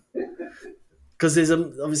 Yeah. Because there's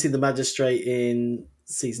obviously the Magistrate in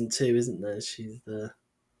season 2, isn't there? She's the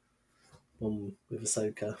one with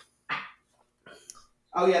Ahsoka.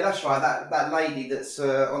 Oh yeah, that's right. That lady that's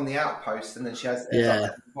on the outpost, and then she has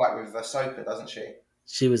a fight with Ahsoka, doesn't she?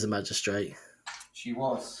 She was a magistrate. She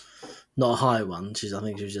was not a high one. I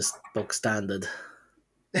think she was just bog standard.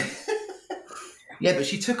 Yeah, but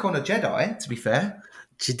she took on a Jedi. To be fair,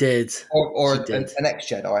 she did. Or an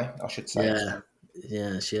ex-Jedi, I should say.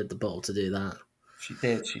 Yeah, she had the bottle to do that. She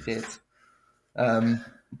did.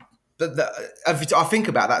 But I think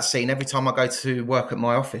about that scene every time I go to work at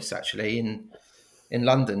my office, actually in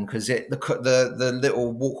London, because the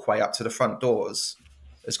little walkway up to the front doors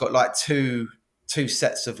has got like two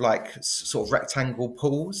sets of like sort of rectangle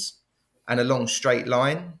pools and a long straight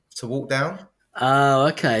line to walk down. Oh,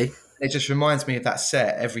 okay. It just reminds me of that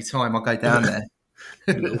set every time I go down there.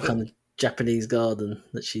 A little kind of Japanese garden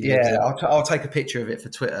that she lives in. I'll take a picture of it for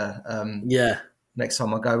Twitter. Next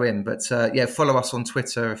time I go in. But follow us on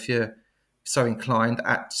Twitter if you're so inclined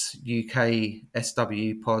at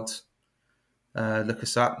UKSW Pod. Look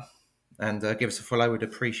us up and give us a follow. We'd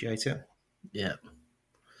appreciate it. Yeah.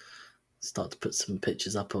 Start to put some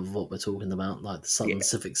pictures up of what we're talking about, like the Southern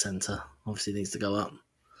Civic Centre. Obviously needs to go up.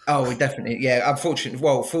 Oh, we definitely, yeah.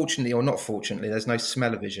 Fortunately or not fortunately, there's no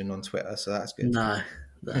smell-o-vision on Twitter, so that's good. No.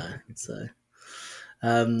 So,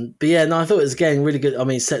 but yeah, no, I thought it was again really good. I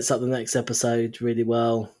mean, it sets up the next episode really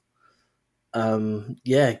well.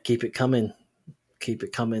 Keep it coming.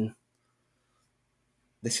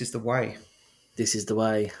 This is the way.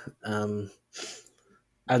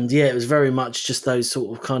 And yeah, it was very much just those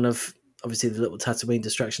sort of kind of, obviously the little Tatooine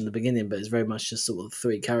distraction at the beginning, but it's very much just sort of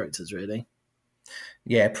 3 characters really.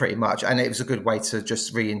 Yeah, pretty much. And it was a good way to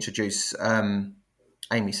just reintroduce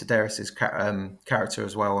Amy Sedaris' character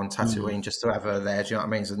as well on Tatooine, just to have her there. Do you know what I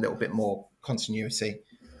mean? There's a little bit more continuity.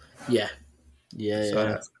 Yeah.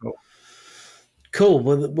 That's cool. Cool.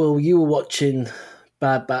 Well, you were watching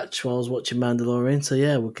Bad Batch while I was watching Mandalorian. So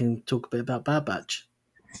yeah, we can talk a bit about Bad Batch.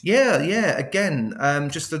 Yeah. Again,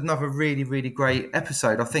 just another really, really great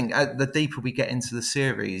episode. I think the deeper we get into the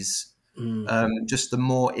series, just the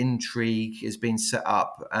more intrigue is being set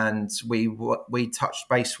up, and we touched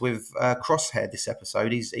base with Crosshair this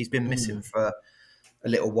episode. He's been missing for a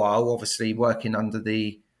little while, obviously working under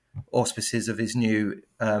the auspices of his new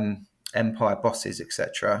Empire bosses,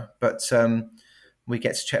 etc. But we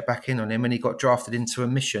get to check back in on him, and he got drafted into a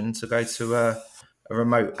mission to go to a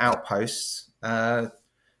remote outpost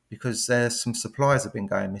because there's some supplies have been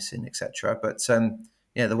going missing, etc. But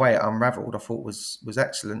the way it unravelled, I thought was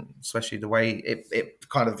excellent, especially the way it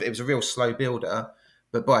was a real slow builder,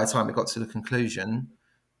 but by the time it got to the conclusion,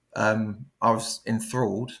 I was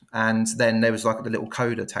enthralled. And then there was like a little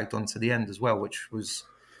coda tagged onto the end as well, which was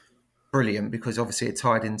brilliant because obviously it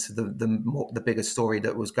tied into the bigger story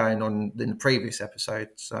that was going on in the previous episode.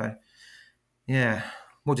 So, yeah,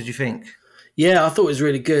 what did you think? Yeah, I thought it was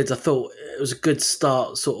really good. I thought it was a good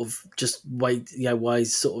start, sort of just while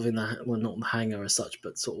he's sort of not in the hangar as such,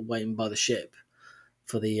 but sort of waiting by the ship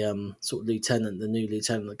for the sort of the new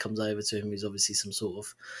lieutenant that comes over to him, who's obviously some sort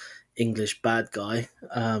of English bad guy.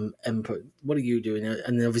 Emperor, what are you doing?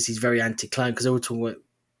 And then obviously he's very anti-clone, because they were talking about,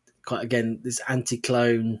 quite again, this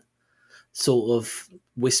anti-clone sort of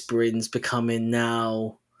whisperings becoming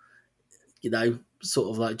now,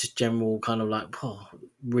 sort of like just general kind of like,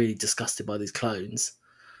 really disgusted by these clones.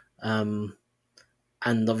 And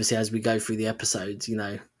obviously as we go through the episodes,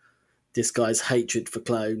 this guy's hatred for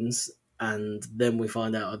clones, and then we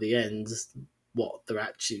find out at the end what's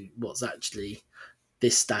actually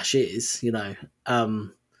this stash is,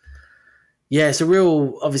 it's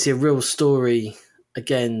obviously a real story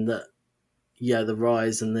again that the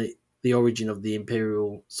rise and the origin of the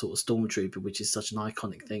Imperial sort of stormtrooper, which is such an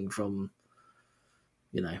iconic thing from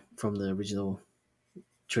from the original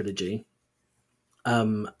trilogy,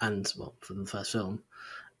 and well, from the first film.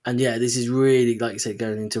 And yeah, this is really, like you said,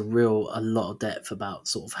 going into a lot of depth about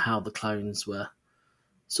sort of how the clones were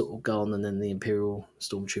sort of gone, and then the Imperial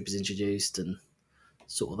stormtroopers introduced, and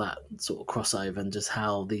sort of that sort of crossover, and just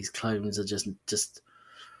how these clones are just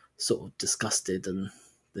sort of disgusted, and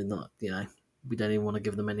they're not, we don't even want to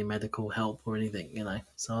give them any medical help or anything,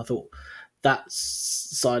 So I thought that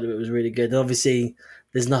side of it was really good. And obviously,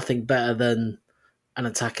 there's nothing better than an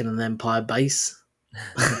attack in an Empire base.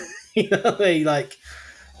 Let's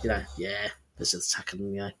just attack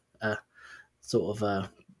them.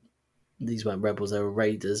 These weren't rebels; they were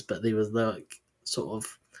raiders, but they were like sort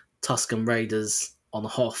of Tusken raiders on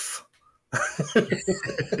Hoth,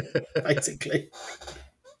 basically.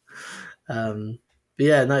 But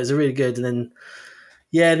yeah, no, it's really good. And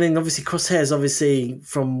then obviously Crosshairs, obviously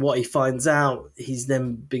from what he finds out, he's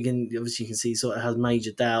then obviously you can see he sort of has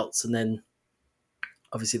major doubts, and then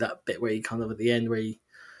obviously that bit where he kind of at the end where he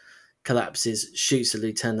collapses, shoots the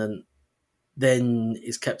lieutenant, then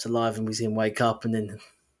is kept alive, and we see him wake up, and then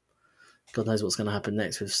God knows what's going to happen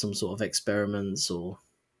next with some sort of experiments or,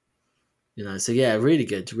 so yeah, really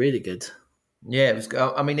good, really good. Yeah, it was.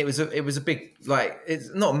 I mean, it was a big, like,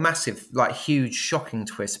 it's not a massive, like, huge, shocking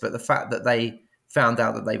twist, but the fact that they found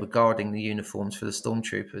out that they were guarding the uniforms for the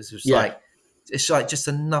stormtroopers was like, it's like just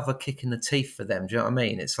another kick in the teeth for them. Do you know what I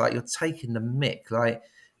mean? It's like you're taking the mick. Like,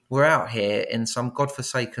 we're out here in some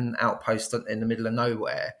godforsaken outpost in the middle of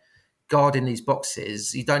nowhere, guarding these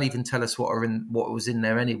boxes. You don't even tell us what was in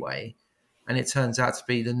there anyway, and it turns out to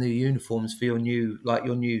be the new uniforms for your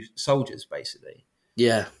new soldiers, basically.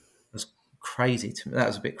 Yeah. Crazy to me. That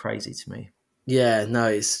was a bit crazy to me. Yeah, no,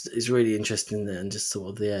 it's really interesting there, and just sort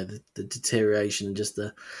of the deterioration, and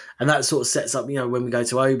and that sort of sets up, when we go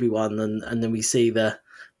to Obi-Wan, and then we see the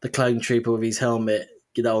clone trooper with his helmet,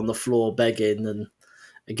 on the floor begging, and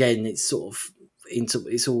again it's sort of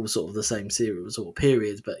it's all sort of the same serial sort of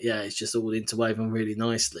period, but yeah, it's just all interwoven really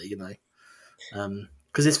nicely,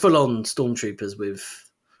 because it's full on stormtroopers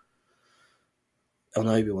on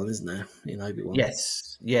Obi-Wan, isn't there? In Obi-Wan,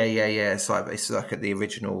 yes, yeah. It's like at the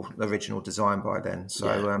original design by then.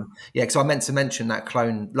 So because I meant to mention that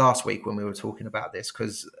clone last week when we were talking about this,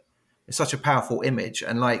 because it's such a powerful image,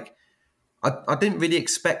 and like I didn't really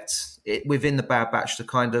expect it within the Bad Batch to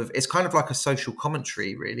it's kind of like a social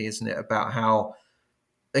commentary, really, isn't it, about how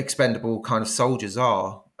expendable kind of soldiers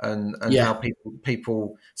are, and how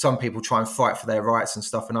some people try and fight for their rights and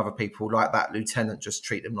stuff, and other people, like that lieutenant, just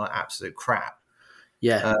treat them like absolute crap.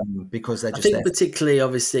 Yeah, because they're just. I think particularly,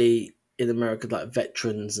 obviously, in America, like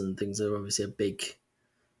veterans and things are obviously a big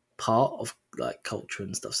part of like culture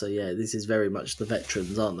and stuff. So yeah, this is very much the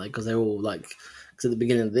veterans, aren't they? Because they're all like, because at the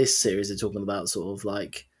beginning of this series, they're talking about sort of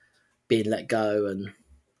like being let go and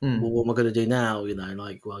well, what am I going to do now?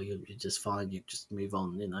 Like, well, you're just fine. You just move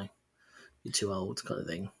on. You're too old, kind of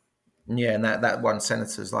thing. Yeah, and that one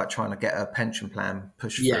senator's like trying to get a pension plan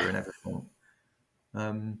pushed through and everything.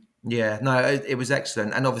 Yeah, no, it was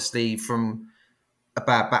excellent, and obviously from a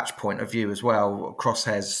Bad Batch point of view as well,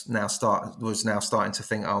 Crosshairs was now starting to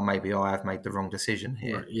think, oh, maybe I have made the wrong decision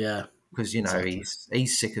here. Right, yeah, because exactly.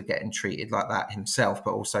 he's sick of getting treated like that himself,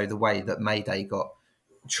 but also the way that Mayday got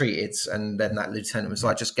treated, and then that lieutenant was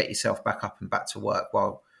like, just get yourself back up and back to work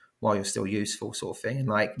while you're still useful, sort of thing. And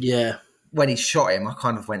like, yeah, when he shot him, I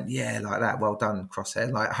kind of went, yeah, like that, well done,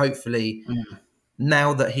 Crosshair. Like, hopefully.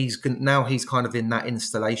 Now that he's kind of in that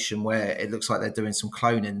installation where it looks like they're doing some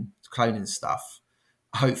cloning stuff,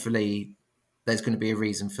 hopefully there's going to be a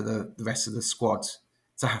reason for the rest of the squad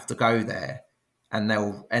to have to go there, and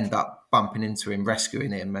they'll end up bumping into him,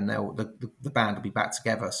 rescuing him, and the band will be back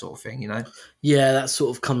together, sort of thing, Yeah, that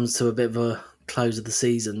sort of comes to a bit of a close of the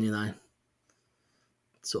season,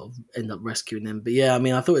 sort of end up rescuing him. But yeah, I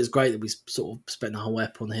mean, I thought it was great that we sort of spent the whole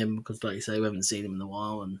ep on him, because like you say, we haven't seen him in a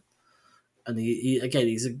while, and he again,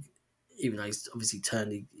 even though he's obviously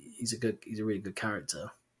turned, he's a really good character.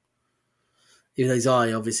 Even though his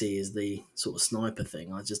eye obviously is the sort of sniper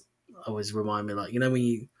thing, I always remind me, like, when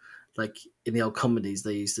you, like, in the old comedies,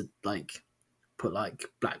 they used to like put like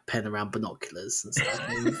black pen around binoculars and stuff.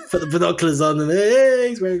 And put the binoculars on, and hey,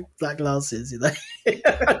 he's wearing black glasses.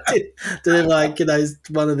 Doing like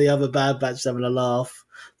one of the other Bad Batch having a laugh,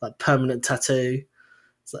 like permanent tattoo.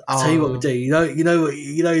 Like, I'll tell you what we do. He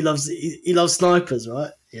loves snipers,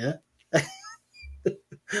 right? Yeah.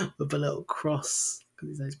 With a little cross,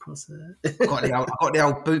 because he says crosshair. I got the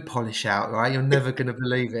old boot polish out, right? You're never going to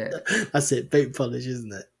believe it. That's it, boot polish,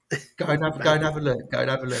 isn't it? Go and have a look. Go and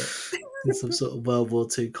have a look. In some sort of World War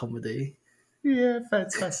II comedy. Yeah,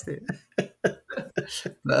 fantastic.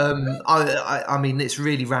 I mean, it's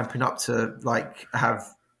really ramping up to like have.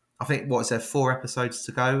 I think what is there 4 episodes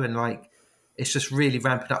to go, and like it's just really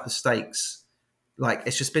ramping up the stakes. Like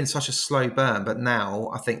it's just been such a slow burn, but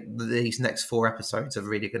now I think these next 4 episodes are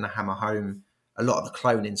really going to hammer home a lot of the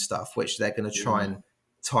cloning stuff, which they're going to try and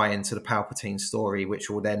tie into the Palpatine story,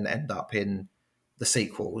 which will then end up in the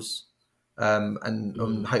sequels,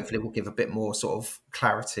 and hopefully will give a bit more sort of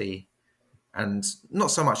clarity and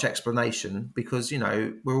not so much explanation, because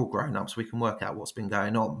we're all grown ups, we can work out what's been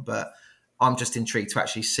going on, but I'm just intrigued to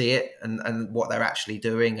actually see it and what they're actually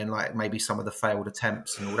doing, and like maybe some of the failed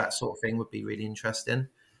attempts and all that sort of thing would be really interesting.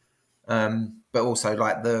 But also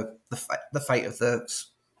like the fate of the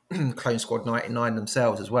Clone Squad 99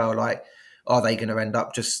 themselves as well. Like, are they going to end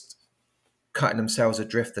up just cutting themselves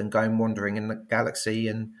adrift and going wandering in the galaxy?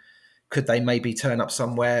 And could they maybe turn up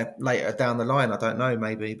somewhere later down the line? I don't know,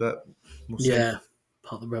 maybe, but we'll see. Yeah,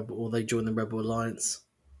 part of the Rebel, or they join the Rebel Alliance.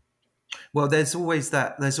 Well, there's always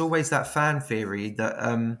that fan theory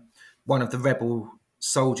that one of the Rebel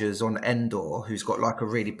soldiers on Endor, who's got like a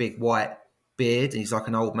really big white beard, and he's like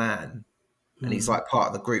an old man, and he's like part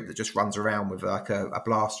of the group that just runs around with like a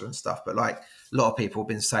blaster and stuff. But like a lot of people have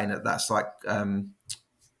been saying that that's like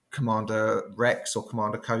Commander Rex or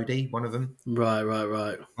Commander Cody, one of them.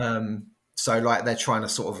 Right. So like they're trying to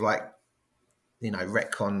sort of like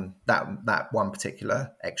retcon that one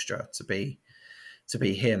particular extra to be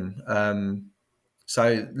him.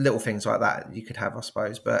 So little things like that you could have, I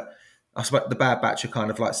suppose. But I suppose the Bad Batch are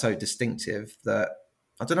kind of like so distinctive that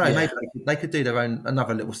I don't know. Yeah. Maybe they could do their own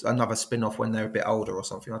another spin-off when they're a bit older or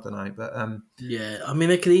something. I don't know. But yeah, I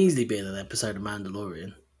mean, it could easily be in an episode of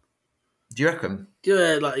Mandalorian. do you reckon?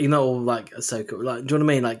 Yeah, like like Ahsoka. Like, do you know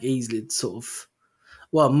what I mean? Like easily sort of.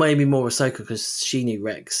 Well, maybe more Ahsoka because she knew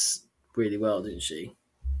Rex really well, didn't she?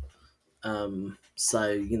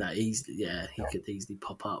 So easily, he could easily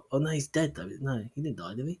pop up. Oh no, he's dead though. No, he didn't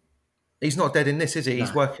die, did he? He's not dead in this, is he?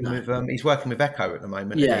 He's working with Echo at the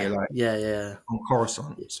moment. Isn't he? Like, yeah. On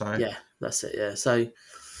Coruscant. So yeah, that's it. Yeah, so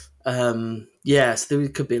so there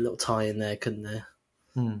could be a little tie in there, couldn't there?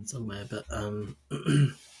 Somewhere, but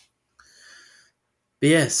but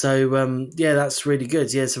yeah, so that's really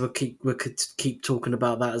good. Yeah, so we could keep talking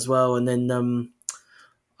about that as well, and then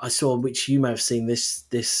I saw, which you may have seen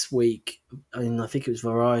this week. I mean, I think it was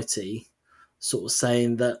Variety, sort of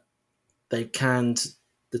saying that they've canned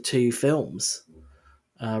the 2 films,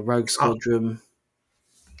 Rogue Squadron.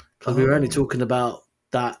 Because we were only talking about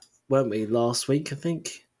that, weren't we, last week? I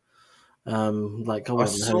think. We haven't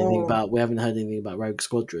heard anything about Rogue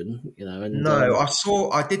Squadron, And no,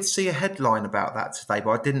 I did see a headline about that today,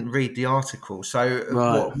 but I didn't read the article. So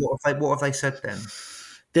what have they said then?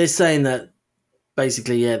 They're saying that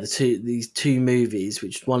basically, these 2 movies,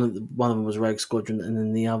 which one of them was Rogue Squadron, and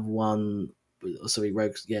then the other one,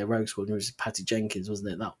 Rogue Squadron, which is Patty Jenkins, wasn't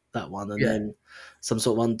it? That one, and then some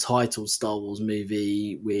sort of untitled Star Wars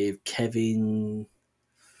movie with Kevin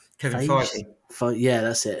Feige. Yeah,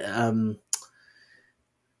 that's it.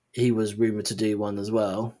 He was rumored to do one as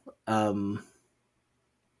well, and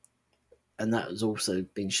that has also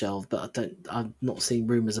been shelved. But I've not seen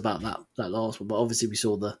rumors about that last one. But obviously, we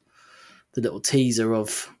saw the little teaser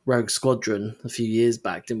of Rogue Squadron a few years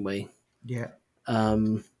back, didn't we? Yeah.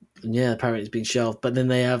 And apparently it's been shelved. But then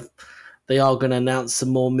they are going to announce some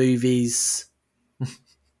more movies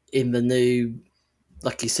in the new.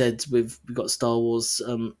 Like you said, we've got Star Wars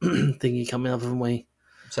thingy coming up, haven't we?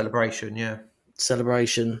 Celebration, yeah.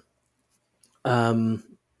 Celebration. Some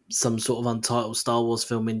sort of untitled Star Wars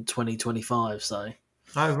film in 2025. So.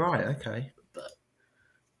 Oh right, okay. But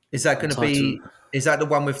is that going to be? Is that the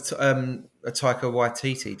one with Taika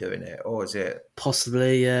Waititi doing it, or is it?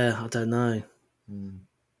 Possibly, yeah. I don't know.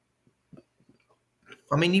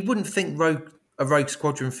 I mean, you wouldn't think a Rogue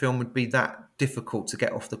Squadron film would be that difficult to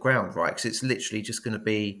get off the ground, right? Because it's literally just going to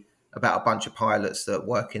be about a bunch of pilots that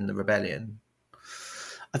work in the rebellion.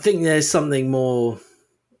 I think there's something more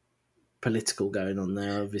political going on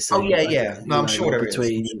there, obviously. Oh yeah. No, I'm sure there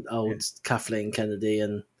between is. old Kathleen Kennedy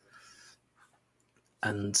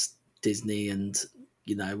and Disney, and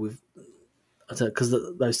because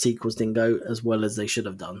those sequels didn't go as well as they should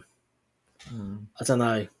have done. I don't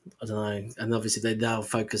know, and obviously they now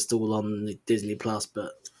focused all on Disney Plus,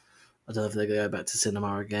 but I don't know if they're going to go back to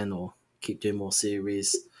cinema again or keep doing more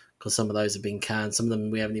series, because some of those have been canned. Some of them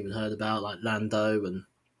we haven't even heard about, like Lando and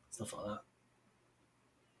stuff like that.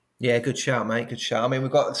 Yeah, good shout, mate. Good shout. I mean, we've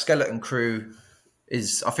got the Skeleton Crew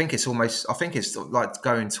is. I think it's like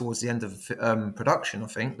going towards the end of production. I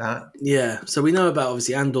think that. Yeah. So we know about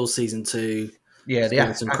obviously Andor season 2, Yeah,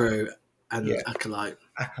 Skeleton Crew, and yeah. Acolyte.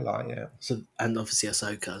 Acolyte, yeah. So and obviously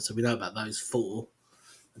Ahsoka. So we know about those 4.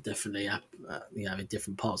 Definitely, in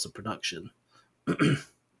different parts of production.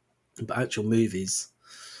 But actual movies,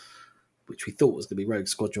 which we thought was going to be Rogue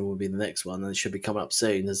Squadron, will be the next one, and it should be coming up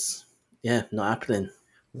soon. Not happening.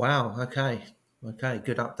 Wow. Okay.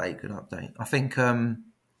 Good update. I think.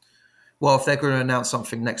 Well, if they're going to announce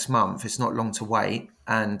something next month, it's not long to wait.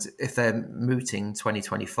 And if they're mooting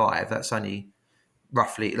 2025, that's only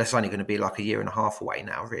going to be like a year and a half away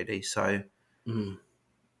now, really. So,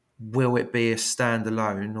 will it be a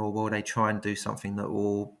standalone, or will they try and do something that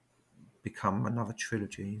will become another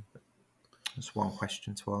trilogy? That's one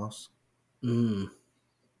question to ask.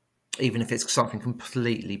 Even if it's something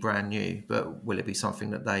completely brand new, but will it be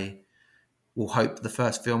something that they will hope the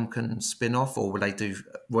first film can spin off, or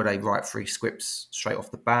will they write 3 scripts straight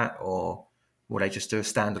off the bat, or will they just do a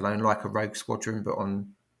standalone like a Rogue Squadron but on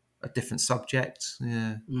a different subject?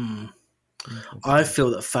 Yeah. I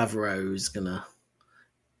feel that Favreau is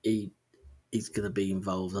he's gonna be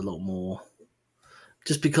involved a lot more,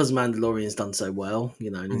 just because Mandalorian's done so well,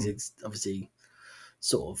 and he's obviously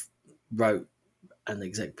sort of wrote and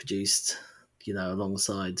exec produced,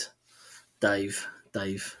 alongside Dave.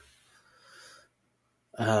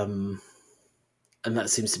 And that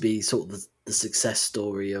seems to be sort of the success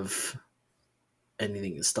story of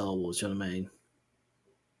anything in Star Wars. Do you know what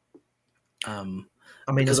I mean?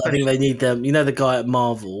 Because I think they need them. The guy at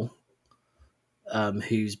Marvel,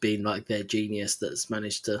 who's been like their genius, that's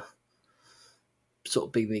managed to sort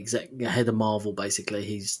of be the head of Marvel. Basically,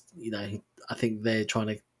 he's I think they're trying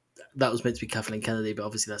to. That was meant to be Kathleen Kennedy, but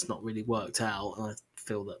obviously that's not really worked out. And I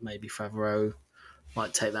feel that maybe Favreau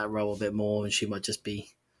might take that role a bit more, and she might just be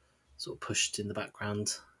sort of pushed in the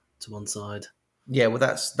background to one side. Yeah, well,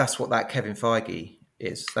 that's what that Kevin Feige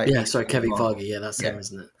is. Kevin Feige. Yeah, that's him,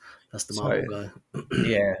 isn't it? That's the Marvel guy.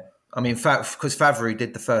 Yeah, I mean, because Favreau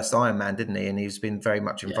did the first Iron Man, didn't he? And he's been very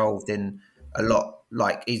much involved in a lot.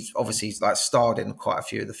 Like he's starred in quite a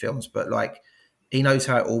few of the films, but like he knows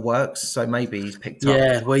how it all works. So maybe he's picked up.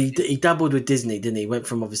 Yeah, well, he dabbled with Disney, didn't he? Went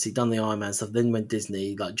from obviously done the Iron Man stuff, then went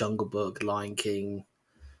Disney, like Jungle Book, Lion King,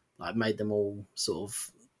 like made them all sort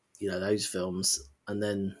of, those films, and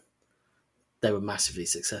then they were massively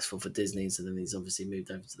successful for Disney. So then he's obviously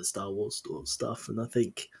moved over to the Star Wars stuff, and I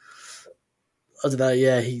think, I don't know,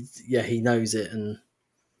 he knows it, and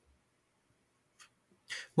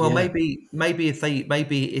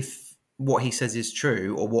maybe if what he says is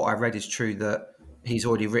true, or what I read is true, that he's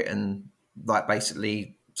already written like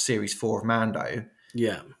basically series 4 of Mando.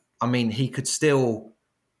 Yeah, I mean, he could still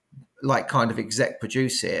like kind of exec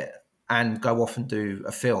produce it and go off and do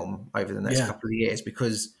a film over the next couple of years,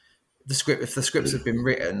 because if the scripts have been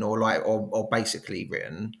written or basically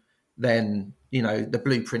written, then the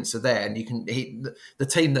blueprints are there, and the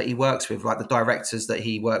team that he works with, like the directors that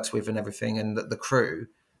he works with and everything, and the crew,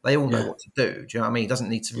 they all know what to do. Do you know what I mean? He doesn't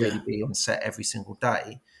need to really be on set every single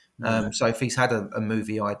day. So if he's had a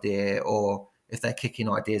movie idea, or if they're kicking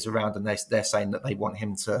ideas around and they're saying that they want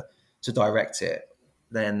him to direct it,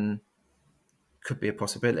 then could be a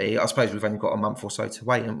possibility. I suppose we've only got a month or so to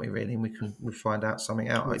wait, haven't we, really? And we'll find out something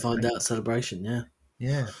out. We'll find out celebration,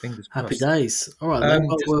 Yeah, fingers crossed. Happy days. All right, then.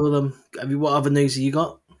 What other news have you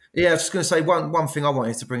got? Yeah, I was just going to say one thing I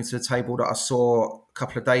wanted to bring to the table that I saw a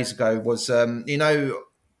couple of days ago was,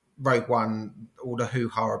 Rogue One, all the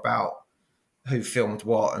hoo-ha about who filmed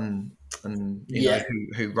what and who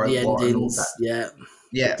wrote the what endings, and all that.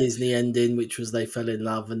 Yeah. The Disney ending, which was they fell in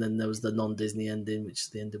love, and then there was the non-Disney ending, which is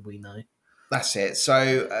the ending we know. That's it.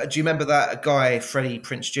 So, do you remember that guy, Freddie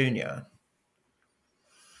Prinze Jr.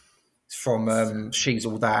 from She's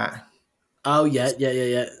All That? Oh yeah.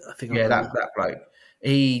 I think that bloke.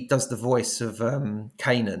 He does the voice of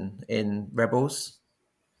Kanan in Rebels.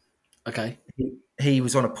 Okay. He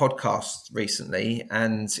was on a podcast recently,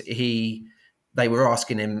 and they were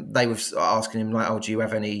asking him like, oh, do you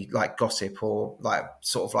have any like gossip or like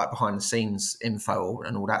sort of like behind the scenes info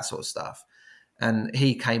and all that sort of stuff? And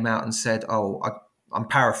he came out and said, I'm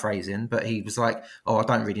paraphrasing, but he was like, I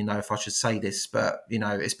don't really know if I should say this, but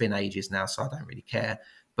it's been ages now, so I don't really care.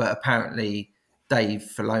 But apparently Dave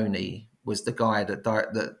Filoni was the guy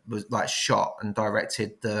that was like shot and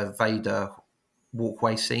directed the Vader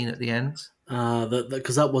walkway scene at the end.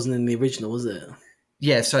 Because that wasn't in the original, was it?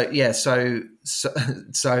 Yeah. So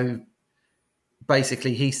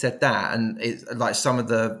basically, he said that, and like some of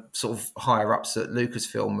the sort of higher ups at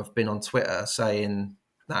Lucasfilm have been on Twitter saying,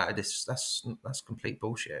 "No, that's complete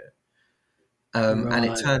bullshit." Right. And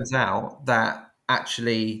it turns out that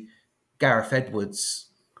actually Gareth Edwards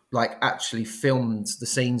like actually filmed the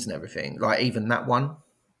scenes and everything, like even that one.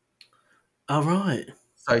 Oh, right.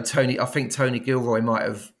 So I think Tony Gilroy might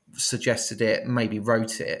have suggested it, maybe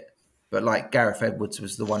wrote it, but like Gareth Edwards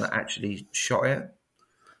was the one that actually shot it.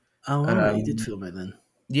 Oh, right. He did film it then.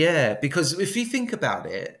 Yeah, because if you think about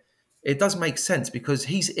it, it does make sense because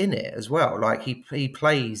he's in it as well. Like he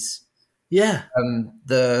plays Yeah.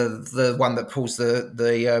 the one that pulls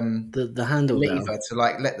the handle lever down to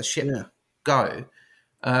like let the ship go.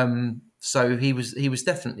 So he was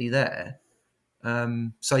definitely there.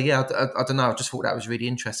 So yeah, I don't know. I just thought that was really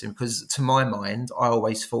interesting because to my mind, I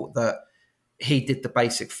always thought that he did the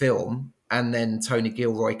basic film and then Tony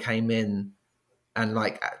Gilroy came in and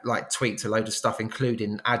like tweaked a load of stuff,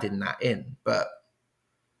 including adding that in. But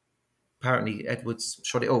apparently Edwards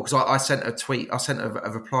shot it all because I sent a tweet. I sent a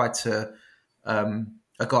reply to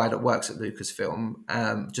a guy that works at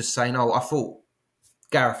Lucasfilm, just saying, "Oh, I thought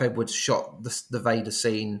Gareth Edwards shot the Vader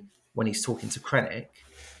scene when he's talking to Krennic,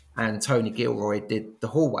 and Tony Gilroy did the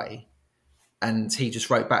hallway." And he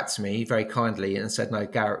just wrote back to me very kindly and said, "No,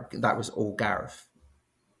 Gareth, that was all Gareth."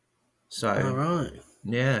 So, all right.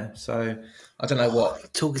 Yeah. So I don't know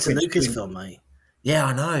what talking to Lucasfilm, mate. Yeah,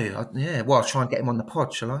 I know. Well, I'll try and get him on the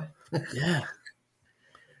pod, shall I? Yeah.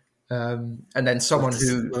 And then someone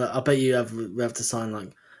Well, I bet you we have to sign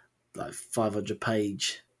like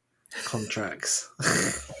 500-page contracts.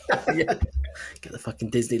 Yeah. Get the fucking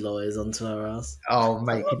Disney lawyers onto our ass. Oh,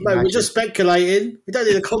 mate. No, we're just speculating. We don't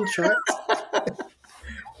need a contract.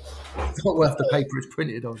 It's not worth the paper it's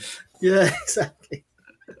printed on. Yeah, exactly.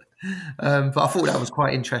 But I thought that was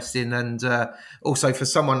quite interesting, and also for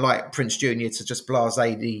someone like Prinze Jr. to just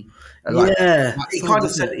blasé the he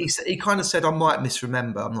kind of said I might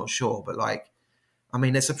misremember, I'm not sure, but like, I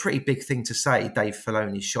mean, it's a pretty big thing to say. Dave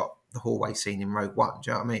Filoni shot the hallway scene in Rogue One.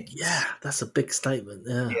 Do you know what I mean? Yeah, that's a big statement.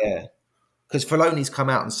 Yeah, because Filoni's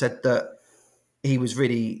come out and said that he was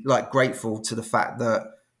really like grateful to the fact that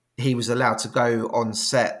he was allowed to go on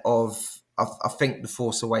set of I think The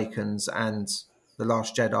Force Awakens and The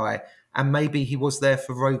Last Jedi, and maybe he was there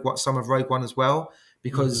for some of Rogue One as well,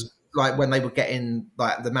 because like when they were getting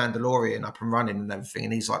like the Mandalorian up and running and everything,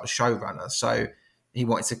 and he's like the showrunner, so he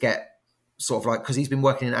wanted to get sort of like, because he's been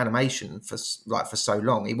working in animation for so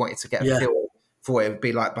long, he wanted to get a feel for it would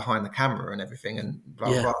be like behind the camera and everything, and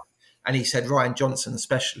blah blah. And he said Rian Johnson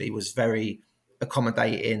especially was very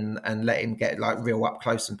accommodating and let him get like real up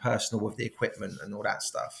close and personal with the equipment and all that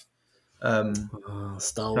stuff.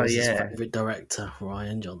 Star Wars' favourite director,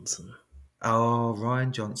 Rian Johnson. Oh,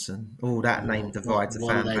 Rian Johnson. Oh, that name divides the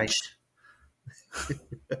fan base.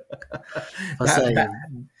 What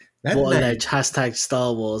an edge. Hashtag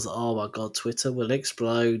Star Wars. Oh my God, Twitter will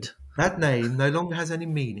explode. That name no longer has any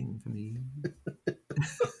meaning for me.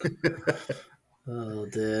 Oh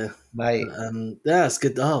dear. Mate. That's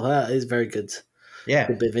good. Oh, that is very good. Yeah.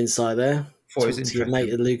 Good bit of insight there. Talk to your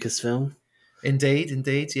mate at Lucasfilm.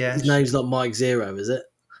 Indeed, yeah. His name's not Mike Zero, is it?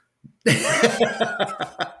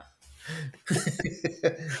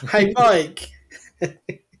 Hey, Mike.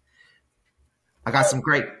 I got some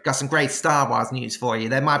great Star Wars news for you.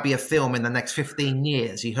 There might be a film in the next 15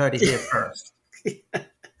 years. You heard it here first. I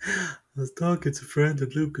was talking to a friend at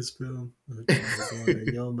Lucasfilm.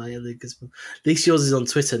 Your mate at Lucasfilm. At least yours is on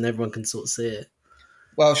Twitter and everyone can sort of see it.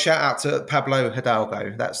 Well, shout out to Pablo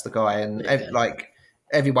Hidalgo. That's the guy, and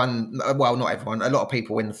everyone, well, not everyone, a lot of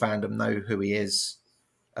people in the fandom know who he is.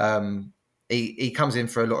 He comes in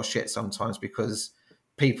for a lot of shit sometimes because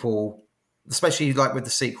people, especially like with the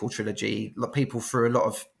sequel trilogy, people threw a lot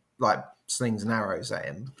of like slings and arrows at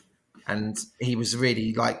him, and he was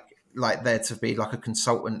really like there to be like a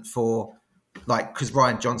consultant for like, because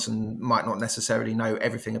Rian Johnson might not necessarily know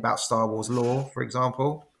everything about Star Wars lore, for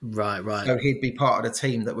example. Right. So he'd be part of the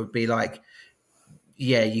team that would be like,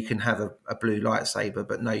 yeah, you can have a blue lightsaber,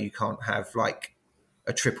 but no, you can't have like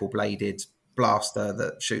a triple bladed blaster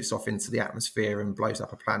that shoots off into the atmosphere and blows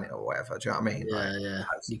up a planet or whatever. Do you know what I mean? Yeah.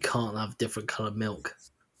 You can't have different coloured milk.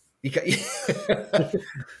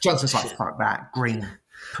 Johnson's like, fuck that, green.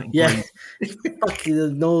 Yeah, he fucking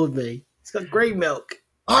ignored me. He's got green milk.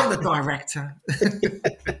 I'm the director.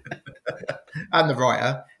 And the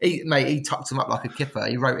writer. He tucked him up like a kipper.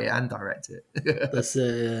 He wrote it and directed it. That's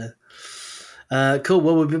it, yeah. Cool.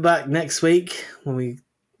 Well, we'll be back next week when we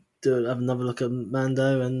have another look at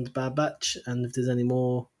Mando and Bad Batch, and if there's any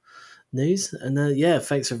more news. And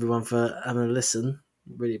thanks everyone for having a listen.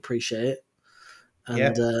 Really appreciate it.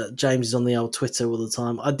 And James is on the old Twitter all the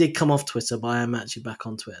time. I did come off Twitter, but I am actually back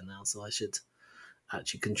on Twitter now, so I should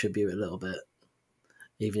actually contribute a little bit,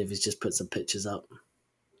 even if it's just put some pictures up.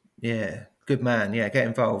 Yeah. Good man. Yeah, get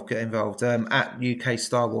involved. At UK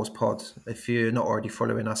Star Wars Pod. If you're not already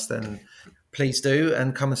following us, then please do,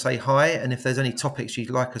 and come and say hi. And if there's any topics you'd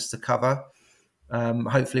like us to cover,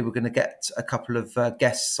 hopefully we're going to get a couple of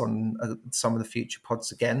guests on some of the future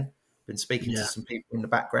pods again. Been speaking to some people in the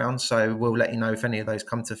background, so we'll let you know if any of those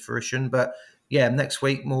come to fruition. But yeah, next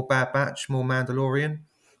week, more Bad Batch, more Mandalorian.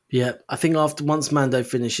 Yeah, I think once Mando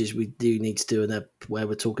finishes, we do need to do an ep where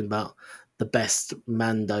we're talking about the best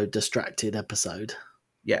Mando distracted episode.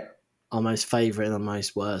 Yeah. Our most favourite and our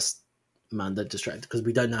most worst Mando distracted, because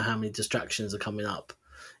we don't know how many distractions are coming up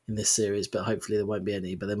in this series, but hopefully there won't be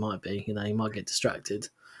any, but there might be. You know, you might get distracted.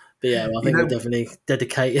 But yeah, I think we'll definitely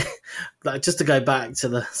dedicate, like, just to go back to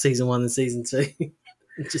the season 1 and season 2,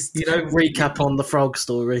 just recap on the frog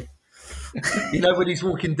story. When he's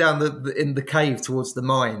walking down in the cave towards the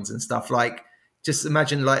mines and stuff, like, just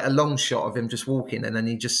imagine like a long shot of him just walking, and then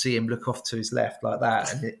you just see him look off to his left like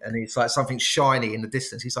that, and it's like something shiny in the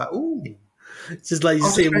distance. He's like, "Ooh!" It's just like you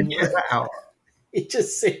see him. Out. You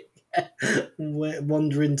just see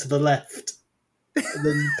wandering to the left, and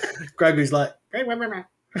then Gregory's like, "Where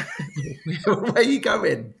are you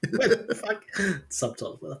going?" Where the fuck?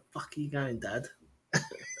 Subtitles. Where the fuck are you going, Dad?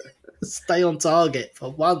 Stay on target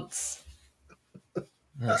for once.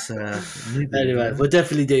 That's, anyway, we'll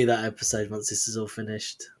definitely do that episode once this is all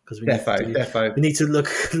finished, because we need to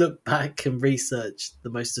look back and research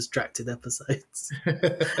the most distracted episodes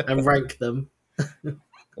and rank them.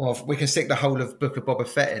 Well, we can stick the whole of Book of Boba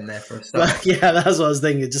Fett in there for a start. Yeah, that's what I was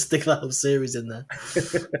thinking. Just stick the whole series in there.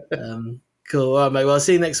 Cool. All right, mate. Well, I'll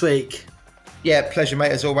see you next week. Yeah, pleasure,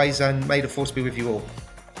 mate, as always, and may the force be with you all.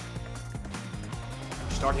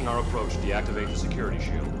 Starting our approach, deactivate the security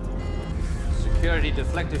shield. Security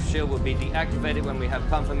deflective shield will be deactivated when we have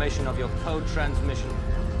confirmation of your code transmission.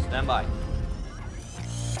 Stand by.